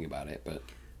sense if you think about it. But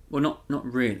Well,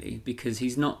 not really, because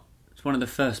he's not. It's one of the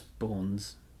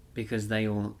firstborns, because they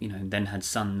all, then had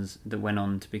sons that went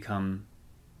on to become,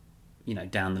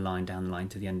 down the line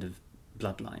to the end of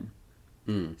bloodline.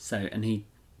 So, and he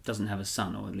doesn't have a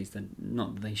son, or at least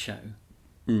not that they show.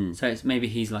 So it's maybe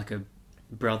he's like a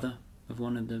brother of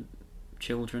one of the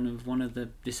children of one of the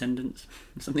descendants,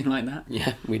 something like that.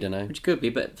 Yeah, we don't know. Which could be,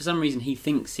 but for some reason he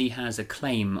thinks he has a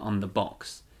claim on the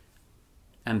box,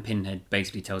 and Pinhead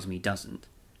basically tells him he doesn't,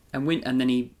 and then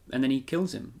he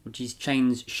kills him. Which his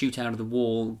chains shoot out of the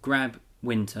wall, grab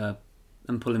Winter,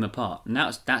 and pull him apart, and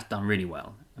that's done really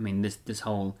well. I mean, this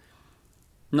whole,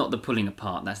 not the pulling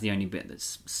apart, that's the only bit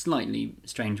that's slightly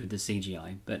strange with the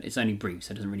CGI, but it's only brief,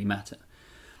 so it doesn't really matter.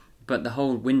 But the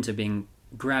whole Winter being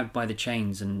grabbed by the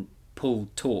chains and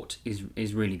pulled taut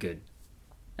is really good.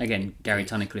 Again, Gary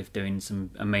Tunnicliffe doing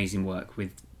some amazing work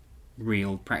with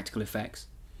real practical effects.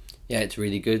 Yeah, it's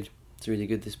really good. It's really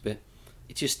good, this bit.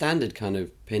 It's your standard kind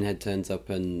of Pinhead turns up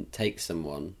and takes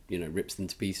someone, rips them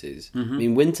to pieces. I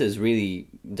mean, Winters really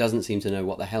doesn't seem to know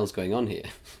what the hell's going on here.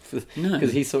 No.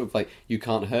 Because he's sort of like, you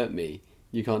can't hurt me.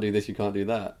 You can't do this, you can't do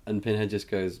that. And Pinhead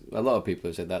just goes, a lot of people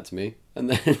have said that to me. And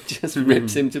then just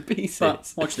rips him to pieces.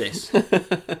 But watch this.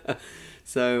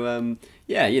 So,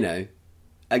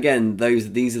 again,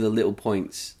 these are the little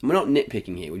points. And we're not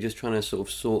nitpicking here. We're just trying to sort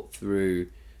of sort through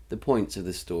the points of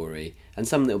the story. And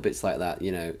some little bits like that,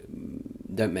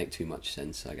 don't make too much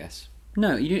sense, I guess.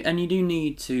 No, you do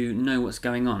need to know what's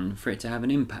going on for it to have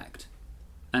an impact,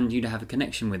 and you to have a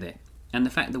connection with it. And the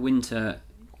fact that Winter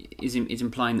is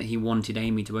implying that he wanted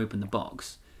Amy to open the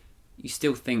box, you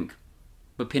still think,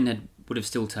 but Pinhead would have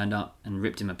still turned up and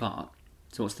ripped him apart.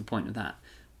 So what's the point of that?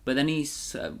 But then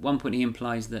at one point he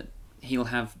implies that he'll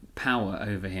have power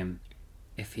over him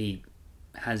if he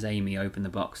has Amy open the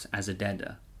box as a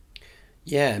deader.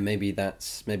 Yeah, maybe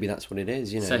that's what it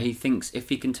is. So he thinks if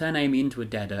he can turn Amy into a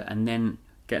deader and then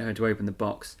get her to open the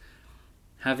box,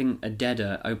 having a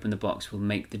deader open the box will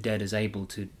make the deaders able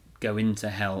to go into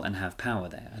hell and have power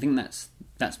there. I think that's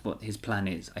what his plan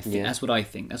is. I think that's what I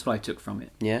think. That's what I took from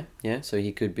it. Yeah. So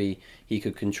he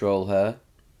could control her.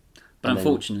 But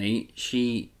unfortunately,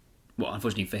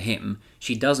 unfortunately for him,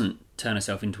 she doesn't turn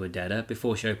herself into a deader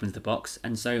before she opens the box,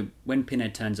 and so when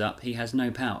Pinhead turns up, he has no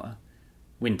power.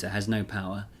 Winter has no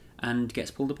power and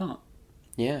gets pulled apart.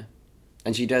 Yeah.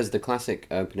 And she does the classic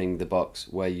opening the box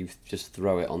where you just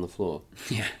throw it on the floor.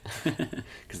 Yeah.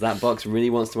 Because that box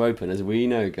really wants to open, as we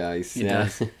know, guys. It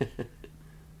does.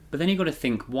 But then you've got to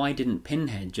think, why didn't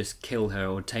Pinhead just kill her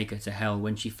or take her to hell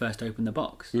when she first opened the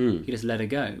box? He just let her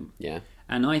go. Yeah.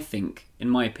 And I think, in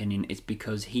my opinion, it's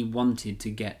because he wanted to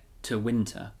get to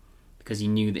Winter, because he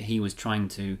knew that he was trying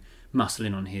to muscle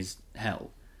in on his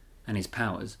hell and his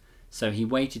powers. So he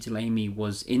waited till Amy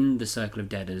was in the circle of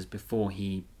deaders before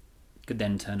he could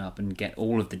then turn up and get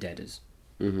all of the deaders.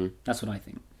 Mm-hmm. That's what I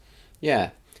think. Yeah.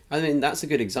 I mean, that's a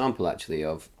good example, actually,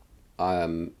 of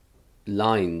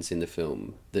lines in the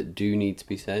film that do need to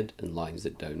be said and lines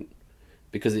that don't.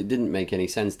 Because it didn't make any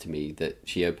sense to me that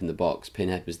she opened the box,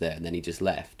 Pinhead was there, and then he just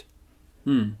left.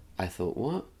 I thought,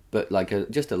 what? But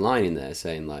just a line in there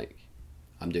saying,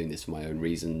 I'm doing this for my own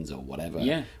reasons or whatever,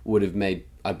 would have made,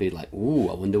 I'd be like, ooh,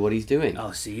 I wonder what he's doing.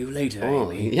 I'll see you later,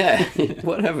 Amy. Yeah,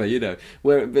 whatever,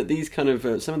 But these kind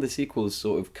of, some of the sequels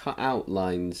sort of cut out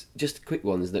lines, just quick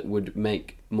ones that would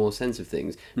make more sense of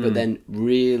things, but then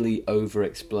really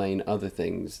over-explain other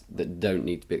things that don't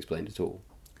need to be explained at all.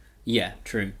 Yeah,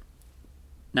 true.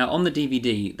 Now, on the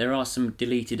DVD, there are some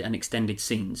deleted and extended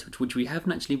scenes, which we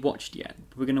haven't actually watched yet.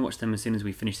 We're going to watch them as soon as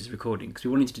we finish this recording, because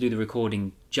we wanted to do the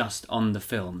recording just on the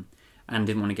film, and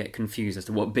didn't want to get confused as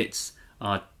to what bits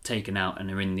are taken out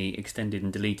and are in the extended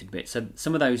and deleted bits. So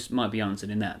some of those might be answered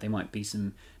in that. There might be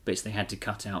some bits they had to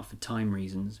cut out for time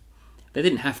reasons. They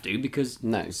didn't have to, because...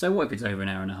 No. So what if it's over an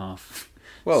hour and a half?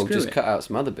 Well, just cut out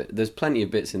some other bits. There's plenty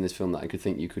of bits in this film that I could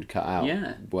think you could cut out.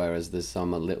 Yeah. Whereas there's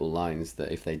some little lines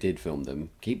that if they did film them,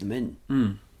 keep them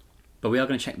in. But we are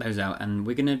going to check those out, and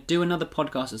we're going to do another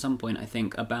podcast at some point, I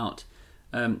think, about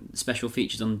special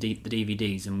features on the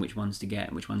DVDs and which ones to get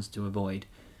and which ones to avoid.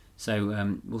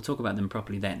 So we'll talk about them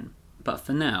properly then. But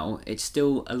for now, it's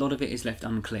still, a lot of it is left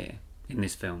unclear in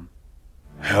this film.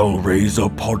 Hellraiser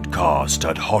podcast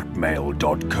at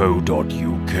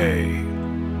hotmail.co.uk.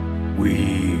 We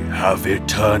have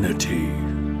eternity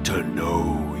to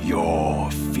know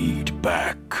your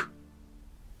feedback.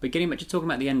 But getting back to talking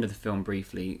about the end of the film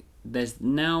briefly, there's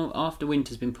now, after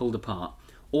Winter's been pulled apart,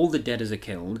 all the deaders are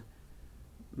killed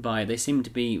they seem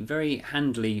to be very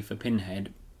handily for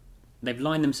Pinhead. They've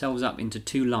lined themselves up into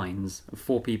two lines of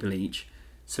 4 people each,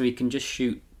 So he can just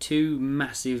shoot 2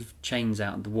 massive chains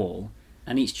out of the wall,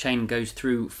 and each chain goes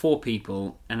through 4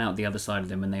 people and out the other side of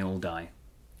them, and they all die.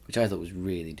 Which I thought was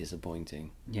really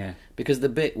disappointing. Yeah. Because the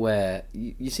bit where...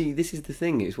 You see, this is the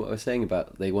thing, it's what I was saying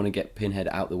about they want to get Pinhead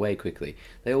out the way quickly.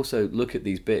 They also look at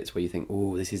these bits where you think,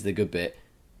 oh, this is the good bit,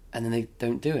 and then they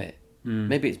don't do it.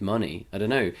 Maybe it's money, I don't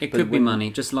know. It could be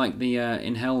money, just like the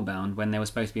in Hellbound, when there was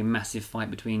supposed to be a massive fight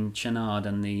between Channard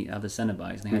and the other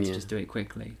Cenobites, and they had to just do it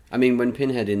quickly. I mean, when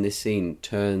Pinhead in this scene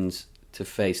turns to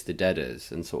face the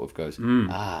Deaders and sort of goes,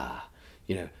 now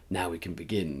we can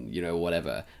begin,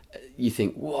 whatever, you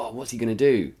think, whoa, what's he going to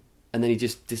do? And then he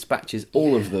just dispatches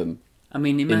all of them. I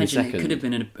mean, imagine it could have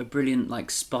been a brilliant,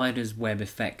 spider's web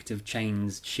effect of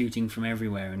chains shooting from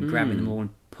everywhere and grabbing them all and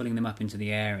pulling them up into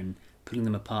the air and pulling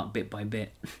them apart bit by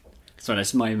bit. Sorry,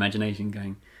 that's my imagination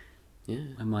going. Yeah.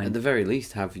 My mind. At the very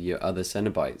least, have your other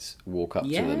Cenobites walk up to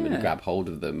them and grab hold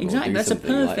of them. Exactly, or do that's a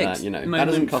something perfect like that. moment That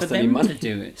doesn't cost for any them money. to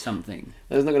do it, something.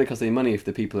 That's not going to cost any money if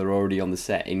the people are already on the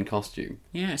set in costume.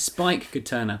 Yeah, Spike could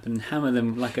turn up and hammer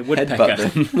them like a woodpecker.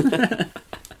 Headbutt them.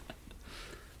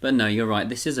 But no, you're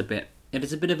right. It is a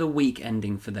bit of a weak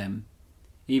ending for them.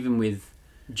 Even with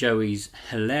Joey's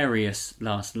hilarious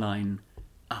last line,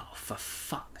 "Oh, for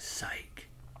fuck's sake,"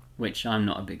 which I'm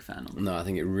not a big fan of. No, I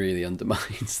think it really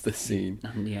undermines the scene.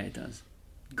 Yeah, it does.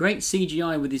 Great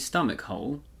CGI with his stomach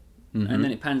hole, and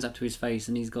then it pans up to his face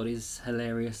and he's got his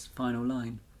hilarious final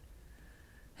line.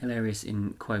 Hilarious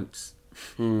in quotes.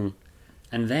 And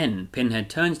then Pinhead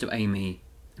turns to Amy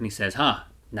and he says, "Ha,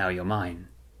 now you're mine."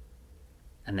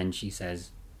 And then she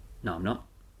says, "No, I'm not."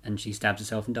 And she stabs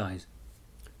herself and dies.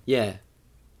 Yeah.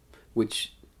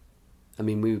 Which, I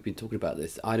mean, we've been talking about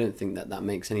this. I don't think that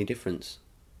makes any difference.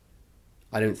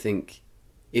 I don't think...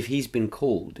 If he's been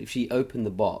called, if she opened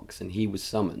the box and he was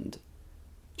summoned,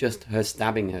 just her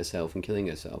stabbing herself and killing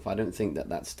herself, I don't think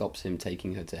that stops him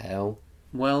taking her to hell.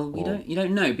 Well, you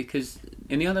don't know, because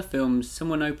in the other films,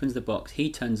 someone opens the box, he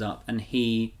turns up and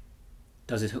he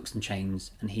does his hooks and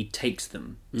chains and he takes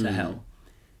them to hell.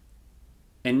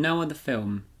 In no other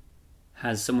film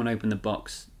has someone opened the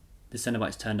box, the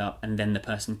Cenobites turned up, and then the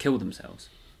person killed themselves.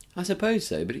 I suppose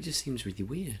so, but it just seems really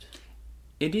weird.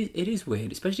 It is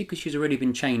weird, especially because she's already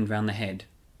been chained round the head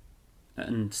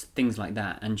and things like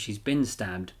that, and she's been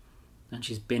stabbed, and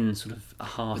she's been sort of a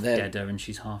half-deader, and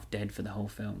she's half dead for the whole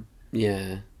film.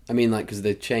 Yeah. I mean, because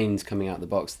the chains coming out of the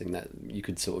box thing, that you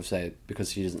could sort of say,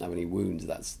 because she doesn't have any wounds,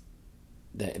 that's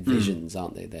their visions,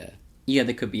 aren't they? Yeah,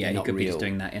 they could be. Yeah, he not could be real. just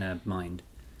doing that in her mind.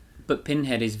 But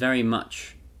Pinhead is very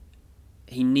much...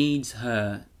 He needs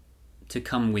her to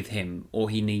come with him, or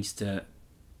he needs to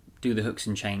do the hooks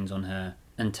and chains on her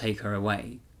and take her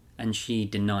away. And she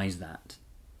denies that.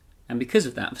 And because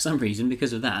of that, for some reason,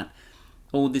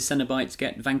 all the Cenobites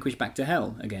get vanquished back to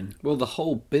hell again. Well, the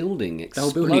whole building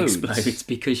explodes. The whole building explodes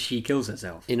because she kills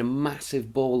herself. In a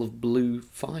massive ball of blue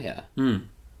fire.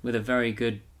 With a very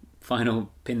good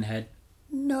final Pinhead.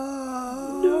 No!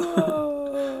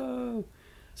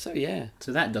 So, yeah.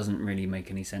 So that doesn't really make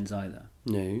any sense either.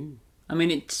 No. I mean,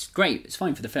 it's great. It's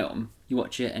fine for the film. You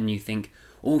watch it and you think,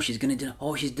 oh, she's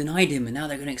denied him and now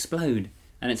they're going to explode.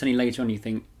 And it's only later on you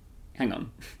think, hang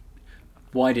on,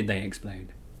 why did they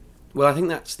explode? Well, I think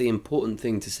that's the important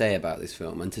thing to say about this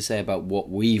film, and to say about what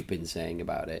we've been saying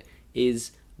about it,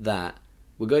 is that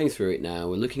we're going through it now,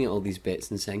 we're looking at all these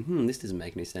bits and saying, this doesn't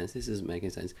make any sense, this doesn't make any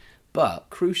sense. But,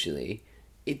 crucially,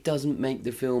 it doesn't make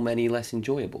the film any less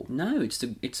enjoyable. No,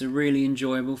 it's a really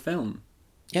enjoyable film.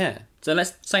 Yeah. So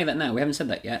let's say that now. We haven't said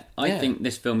that yet. I think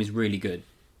this film is really good.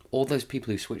 All those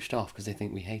people who switched off because they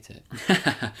think we hate it.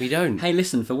 We don't. Hey,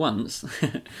 listen, for once,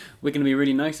 we're going to be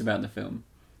really nice about the film.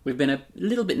 We've been a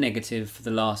little bit negative for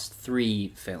the last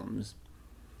 3 films,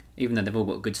 even though they've all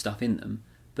got good stuff in them.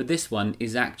 But this one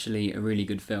is actually a really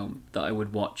good film that I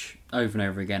would watch over and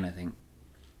over again, I think.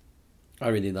 I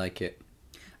really like it.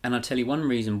 And I'll tell you one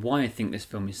reason why I think this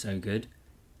film is so good,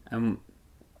 and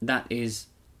that is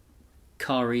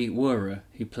Kari Wuhrer,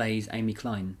 who plays Amy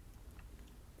Klein.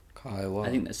 Kari Wuhrer. I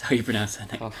think that's how you pronounce her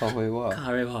name. Kari Wuhrer.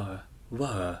 Kari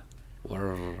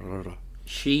Wuhrer.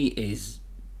 She is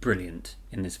brilliant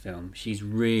in this film. She's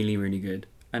really, really good.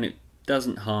 And it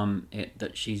doesn't harm it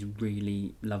that she's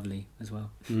really lovely as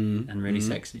well. And really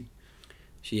sexy.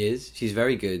 She is. She's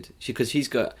very good. Because she's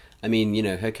got... I mean,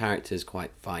 her character's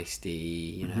quite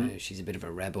feisty. She's a bit of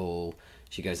a rebel.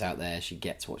 She goes out there. She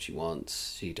gets what she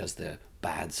wants. She does the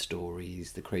bad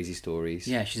stories, the crazy stories.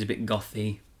 Yeah, she's a bit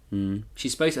gothy. I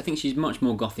think she's much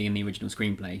more gothy in the original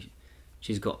screenplay.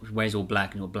 Wears all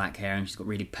black and all black hair, and she's got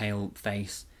really pale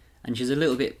face. And she's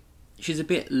a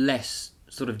bit less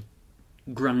sort of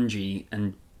grungy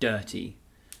and dirty.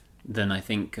 than I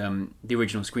think the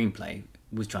original screenplay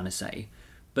was trying to say.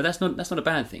 But that's not a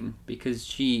bad thing, because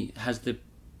she has the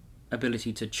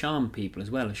ability to charm people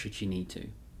as well, should she need to.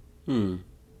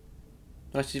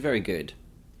 Oh, she's very good.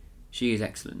 She is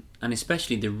excellent, and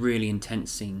especially the really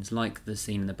intense scenes, like the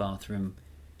scene in the bathroom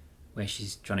where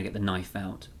she's trying to get the knife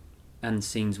out, and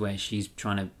scenes where she's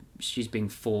being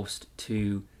forced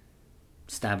to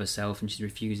stab herself and she's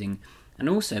refusing. And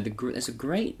also, there's a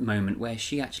great moment where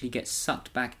she actually gets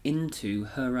sucked back into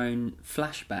her own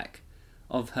flashback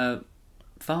of her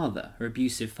father, her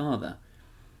abusive father.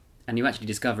 And you actually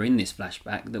discover in this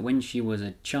flashback that when she was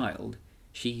a child,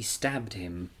 she stabbed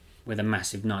him with a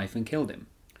massive knife and killed him.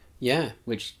 Yeah.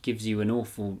 Which gives you an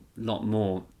awful lot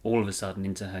more, all of a sudden,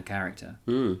 into her character.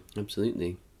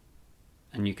 Absolutely.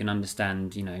 And you can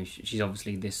understand, she's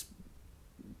obviously this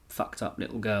fucked up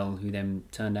little girl who then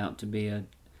turned out to be a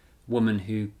woman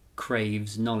who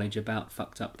craves knowledge about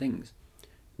fucked up things.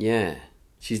 Yeah.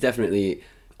 She's definitely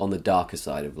on the darker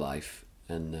side of life.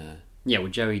 And yeah, well,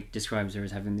 Joey describes her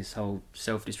as having this whole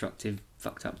self-destructive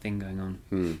fucked up thing going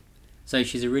on. So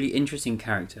she's a really interesting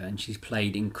character, and she's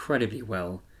played incredibly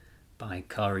well by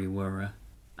Kari Wurra.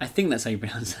 I think that's how you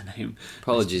pronounce her name.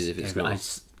 Apologies if it's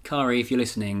not. Kari, if you're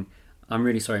listening, I'm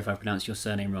really sorry if I pronounced your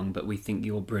surname wrong, but we think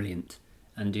you're brilliant,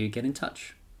 and do get in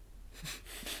touch.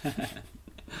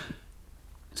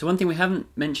 So one thing we haven't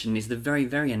mentioned is the very,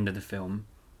 very end of the film,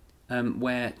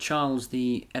 where Charles,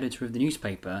 the editor of the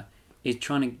newspaper, is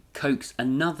trying to coax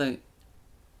another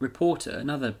reporter,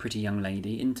 another pretty young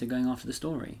lady, into going after the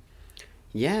story.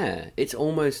 Yeah, it's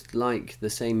almost like the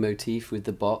same motif with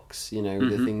the box,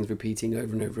 the things repeating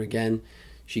over and over again.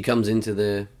 She comes into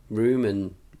the room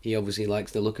and he obviously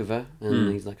likes the look of her,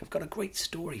 and he's like, I've got a great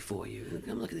story for you.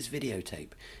 Come look at this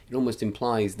videotape. It almost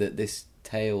implies that this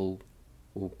tale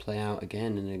will play out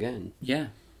again and again. Yeah.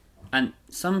 And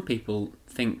some people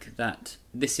think that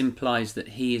this implies that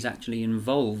he is actually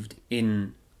involved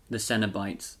in the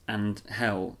Cenobites and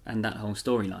Hell and that whole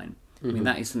storyline. I mean,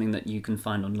 that is something that you can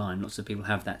find online. Lots of people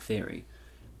have that theory.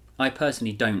 I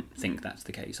personally don't think that's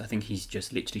the case. I think he's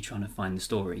just literally trying to find the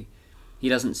story. He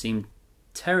doesn't seem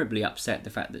terribly upset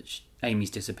the fact that Amy's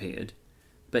disappeared,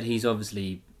 but he's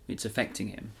obviously, it's affecting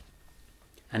him.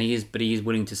 And he is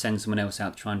willing to send someone else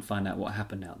out to try and find out what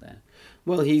happened out there.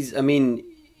 Well, he's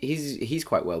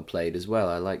quite well played as well.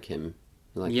 I like him.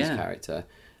 I like his character.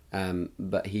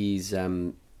 But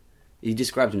he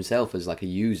describes himself as like a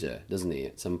user, doesn't he?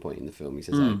 At some point in the film, he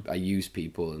says, "I use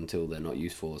people until they're not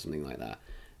useful," or something like that.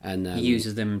 And he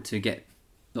uses them to get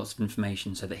lots of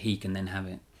information so that he can then have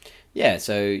it. Yeah.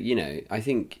 So I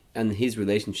think, and his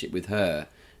relationship with her,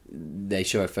 they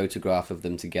show a photograph of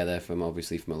them together from a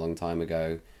long time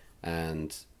ago,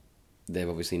 and they've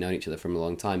obviously known each other from a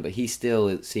long time. But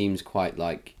it seems quite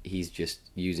like he's just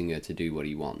using her to do what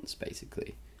he wants,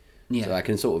 basically. Yeah. So I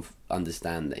can sort of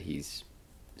understand that he's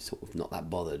sort of not that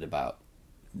bothered about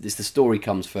this. The story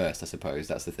comes first, I suppose.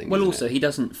 That's the thing. Well, also, he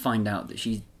doesn't find out that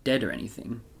she's dead or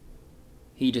anything.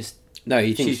 He thinks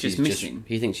she's just missing.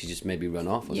 He thinks she's just maybe run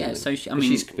off or something. So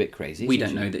she's a bit crazy. We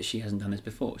don't know that she hasn't done this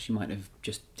before. She might have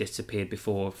just disappeared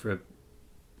before for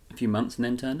a few months and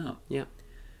then turned up. Yeah.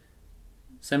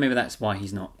 So maybe that's why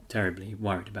he's not terribly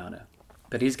worried about her.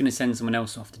 But he's going to send someone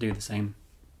else off to do the same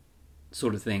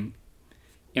sort of thing,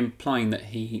 implying that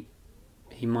he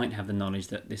might have the knowledge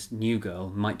that this new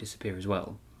girl might disappear as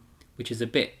well, which is a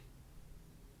bit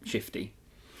shifty.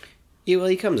 Yeah, well,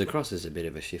 he comes across as a bit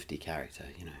of a shifty character,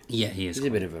 Yeah, he is. He's a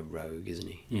bit of a rogue, isn't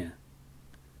he? Yeah.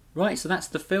 Right, so that's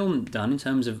the film done in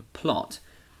terms of plot.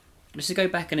 Just to go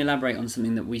back and elaborate on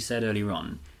something that we said earlier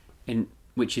on,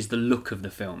 which is the look of the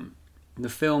film. The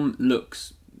film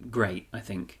looks great, I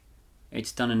think.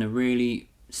 It's done in a really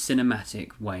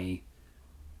cinematic way.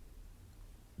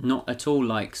 Not at all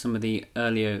like some of the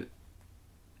earlier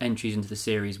entries into the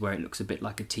series where it looks a bit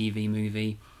like a TV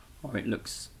movie, or it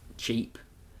looks cheap.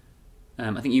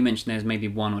 I think you mentioned there's maybe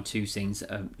one or two scenes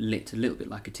that are lit a little bit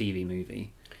like a TV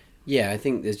movie. Yeah, I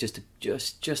think there's just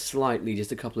slightly,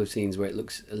 just a couple of scenes where it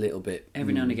looks a little bit...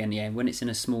 Every now and again, yeah, when it's in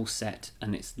a small set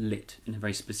and it's lit in a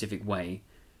very specific way.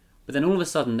 But then all of a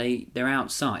sudden they're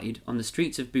outside on the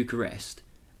streets of Bucharest,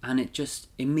 and it just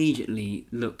immediately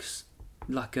looks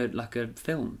like a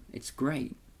film. It's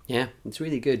great. Yeah, it's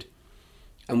really good.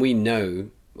 And we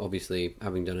know, obviously,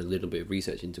 having done a little bit of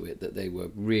research into it, that they were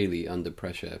really under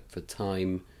pressure for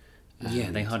time.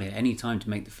 Yeah, they hardly had any time to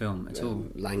make the film at all.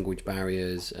 Language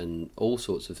barriers and all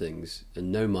sorts of things,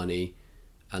 and no money.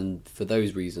 And for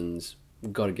those reasons,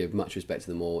 we've got to give much respect to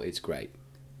them all. It's great.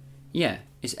 Yeah,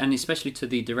 and especially to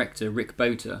the director, Rick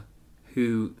Bota,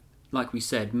 who, like we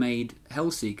said, made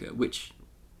Hellseeker, which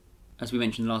as we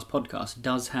mentioned in the last podcast,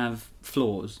 does have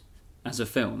flaws as a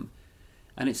film.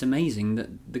 And it's amazing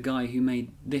that the guy who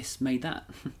made this made that.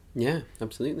 Yeah,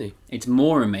 absolutely. It's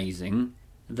more amazing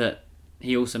that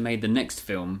he also made the next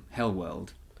film, Hellworld,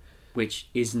 which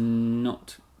is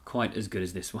not quite as good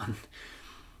as this one.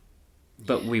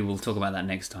 But we will talk about that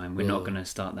next time. We're not going to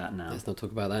start that now. Let's not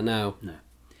talk about that now. No.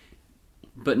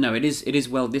 But no, it is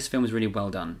well. This film is really well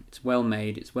done. It's well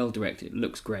made. It's well directed. It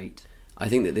looks great. I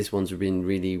think that this one's been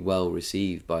really well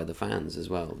received by the fans as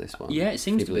well. This one, Yeah, it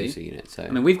seems to be. People have seen it. So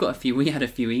I mean, we had a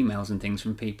few emails and things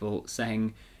from people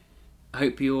saying, "I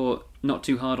hope you're not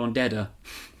too hard on Deader."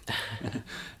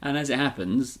 And as it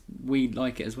happens, we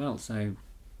like it as well. So,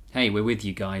 hey, we're with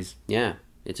you guys. yeah,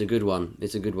 it's a good one.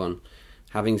 It's a good one.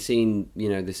 Having seen,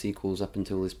 the sequels up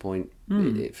until this point,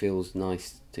 it feels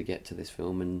nice to get to this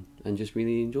film and just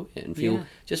really enjoy it and feel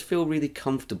really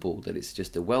comfortable that it's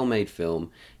just a well-made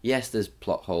film. Yes, there's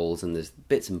plot holes and there's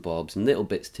bits and bobs and little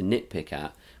bits to nitpick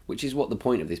at, which is what the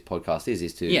point of this podcast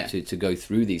is to go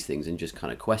through these things and just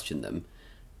kind of question them.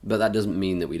 But that doesn't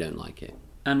mean that we don't like it.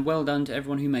 And well done to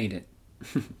everyone who made it.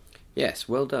 Yes,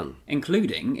 well done.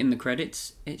 Including, in the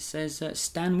credits, it says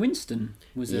Stan Winston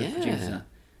was a producer.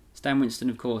 Stan Winston,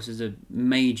 of course, is a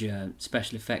major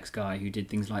special effects guy who did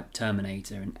things like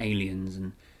Terminator and Aliens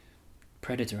and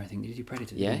Predator, I think. Did he do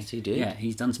Predator? Yes, he did. Yeah,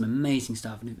 he's done some amazing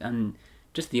stuff. And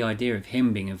just the idea of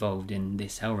him being involved in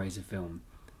this Hellraiser film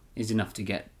is enough to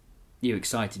get you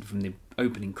excited from the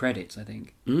opening credits, I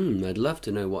think. I'd love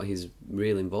to know what his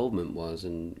real involvement was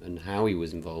and how he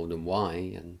was involved and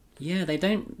why. And yeah, they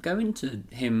don't go into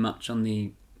him much on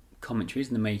the commentaries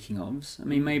and the making ofs. I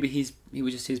mean, maybe he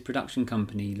was just his production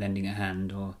company lending a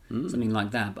hand or something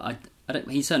like that. But I don't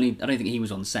think he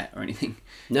was on set or anything.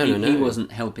 No. He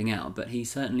wasn't helping out, but he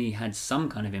certainly had some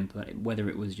kind of input, whether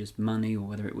it was just money or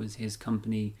whether it was his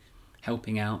company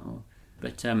helping out.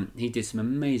 But he did some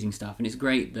amazing stuff, and it's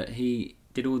great that he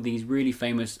did all these really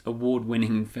famous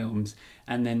award-winning films,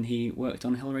 and then he worked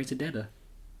on Hellraiser Deader.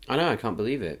 I know, I can't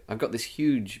believe it. I've got this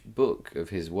huge book of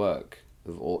his work.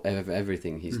 Of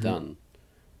everything he's done,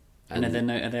 and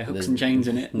are there hooks and chains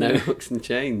in it? No hooks and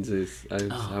chains.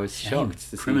 I was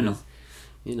shocked to criminal.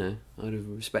 See this. I'd have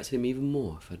respected him even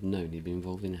more if I'd known he'd been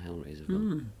involved in a Hellraiser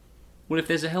film. Well, if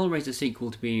there's a Hellraiser sequel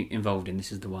to be involved in,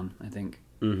 this is the one, I think.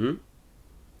 Mm-hmm.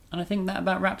 And I think that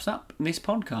about wraps up this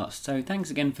podcast. So thanks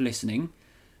again for listening.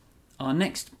 Our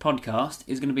next podcast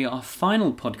is going to be our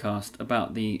final podcast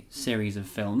about the series of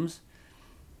films.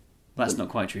 Well, that's not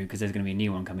quite true, because there's going to be a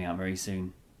new one coming out very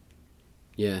soon.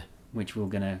 Yeah. Which we're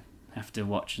going to have to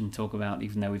watch and talk about,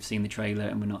 even though we've seen the trailer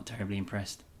and we're not terribly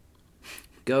impressed.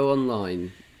 Go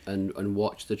online and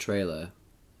watch the trailer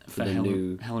for the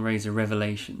new Hellraiser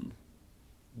Revelation.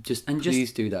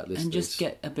 Please do that, listeners. And just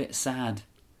get a bit sad.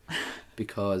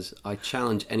 Because I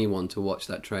challenge anyone to watch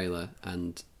that trailer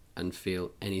and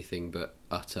feel anything but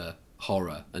utter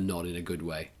horror, and not in a good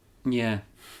way. Yeah.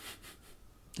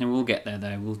 And we'll get there,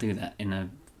 though. We'll do that in a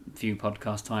few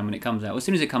podcast time when it comes out. As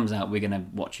soon as it comes out, we're going to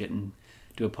watch it and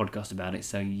do a podcast about it,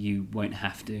 so you won't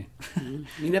have to.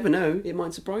 You never know. It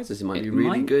might surprise us. It might be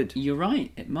really good. You're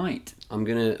right. It might. I'm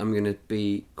gonna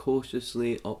be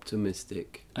cautiously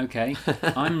optimistic. Okay.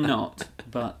 I'm not,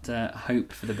 but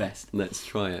hope for the best. Let's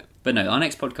try it. But no, our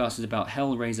next podcast is about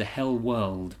Hellraiser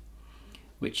Hellworld,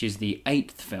 which is the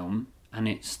 8th film, and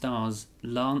it stars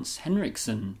Lance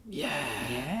Henriksen.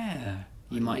 Yeah.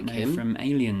 You might know him from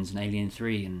Aliens and Alien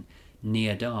 3 and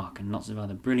Near Dark and lots of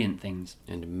other brilliant things.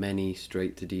 And many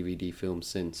straight-to-DVD films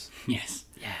since. Yes.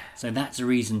 Yeah. So that's a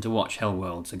reason to watch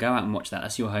Hellworld. So go out and watch that.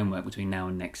 That's your homework between now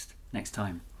and next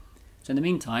time. So in the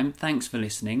meantime, thanks for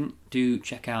listening. Do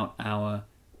check out our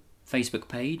Facebook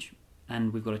page,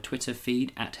 and we've got a Twitter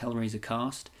feed at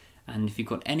HellraiserCast. And if you've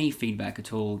got any feedback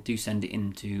at all, do send it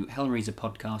in to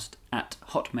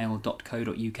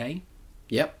hellraiserpodcast@hotmail.co.uk.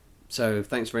 Yep. So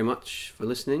thanks very much for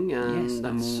listening, and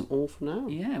that's all for now.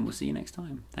 Yeah, and we'll see you next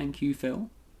time. Thank you, Phil.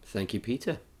 Thank you,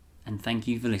 Peter. And thank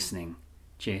you for listening.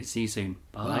 Cheers. See you soon.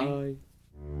 Bye. Bye.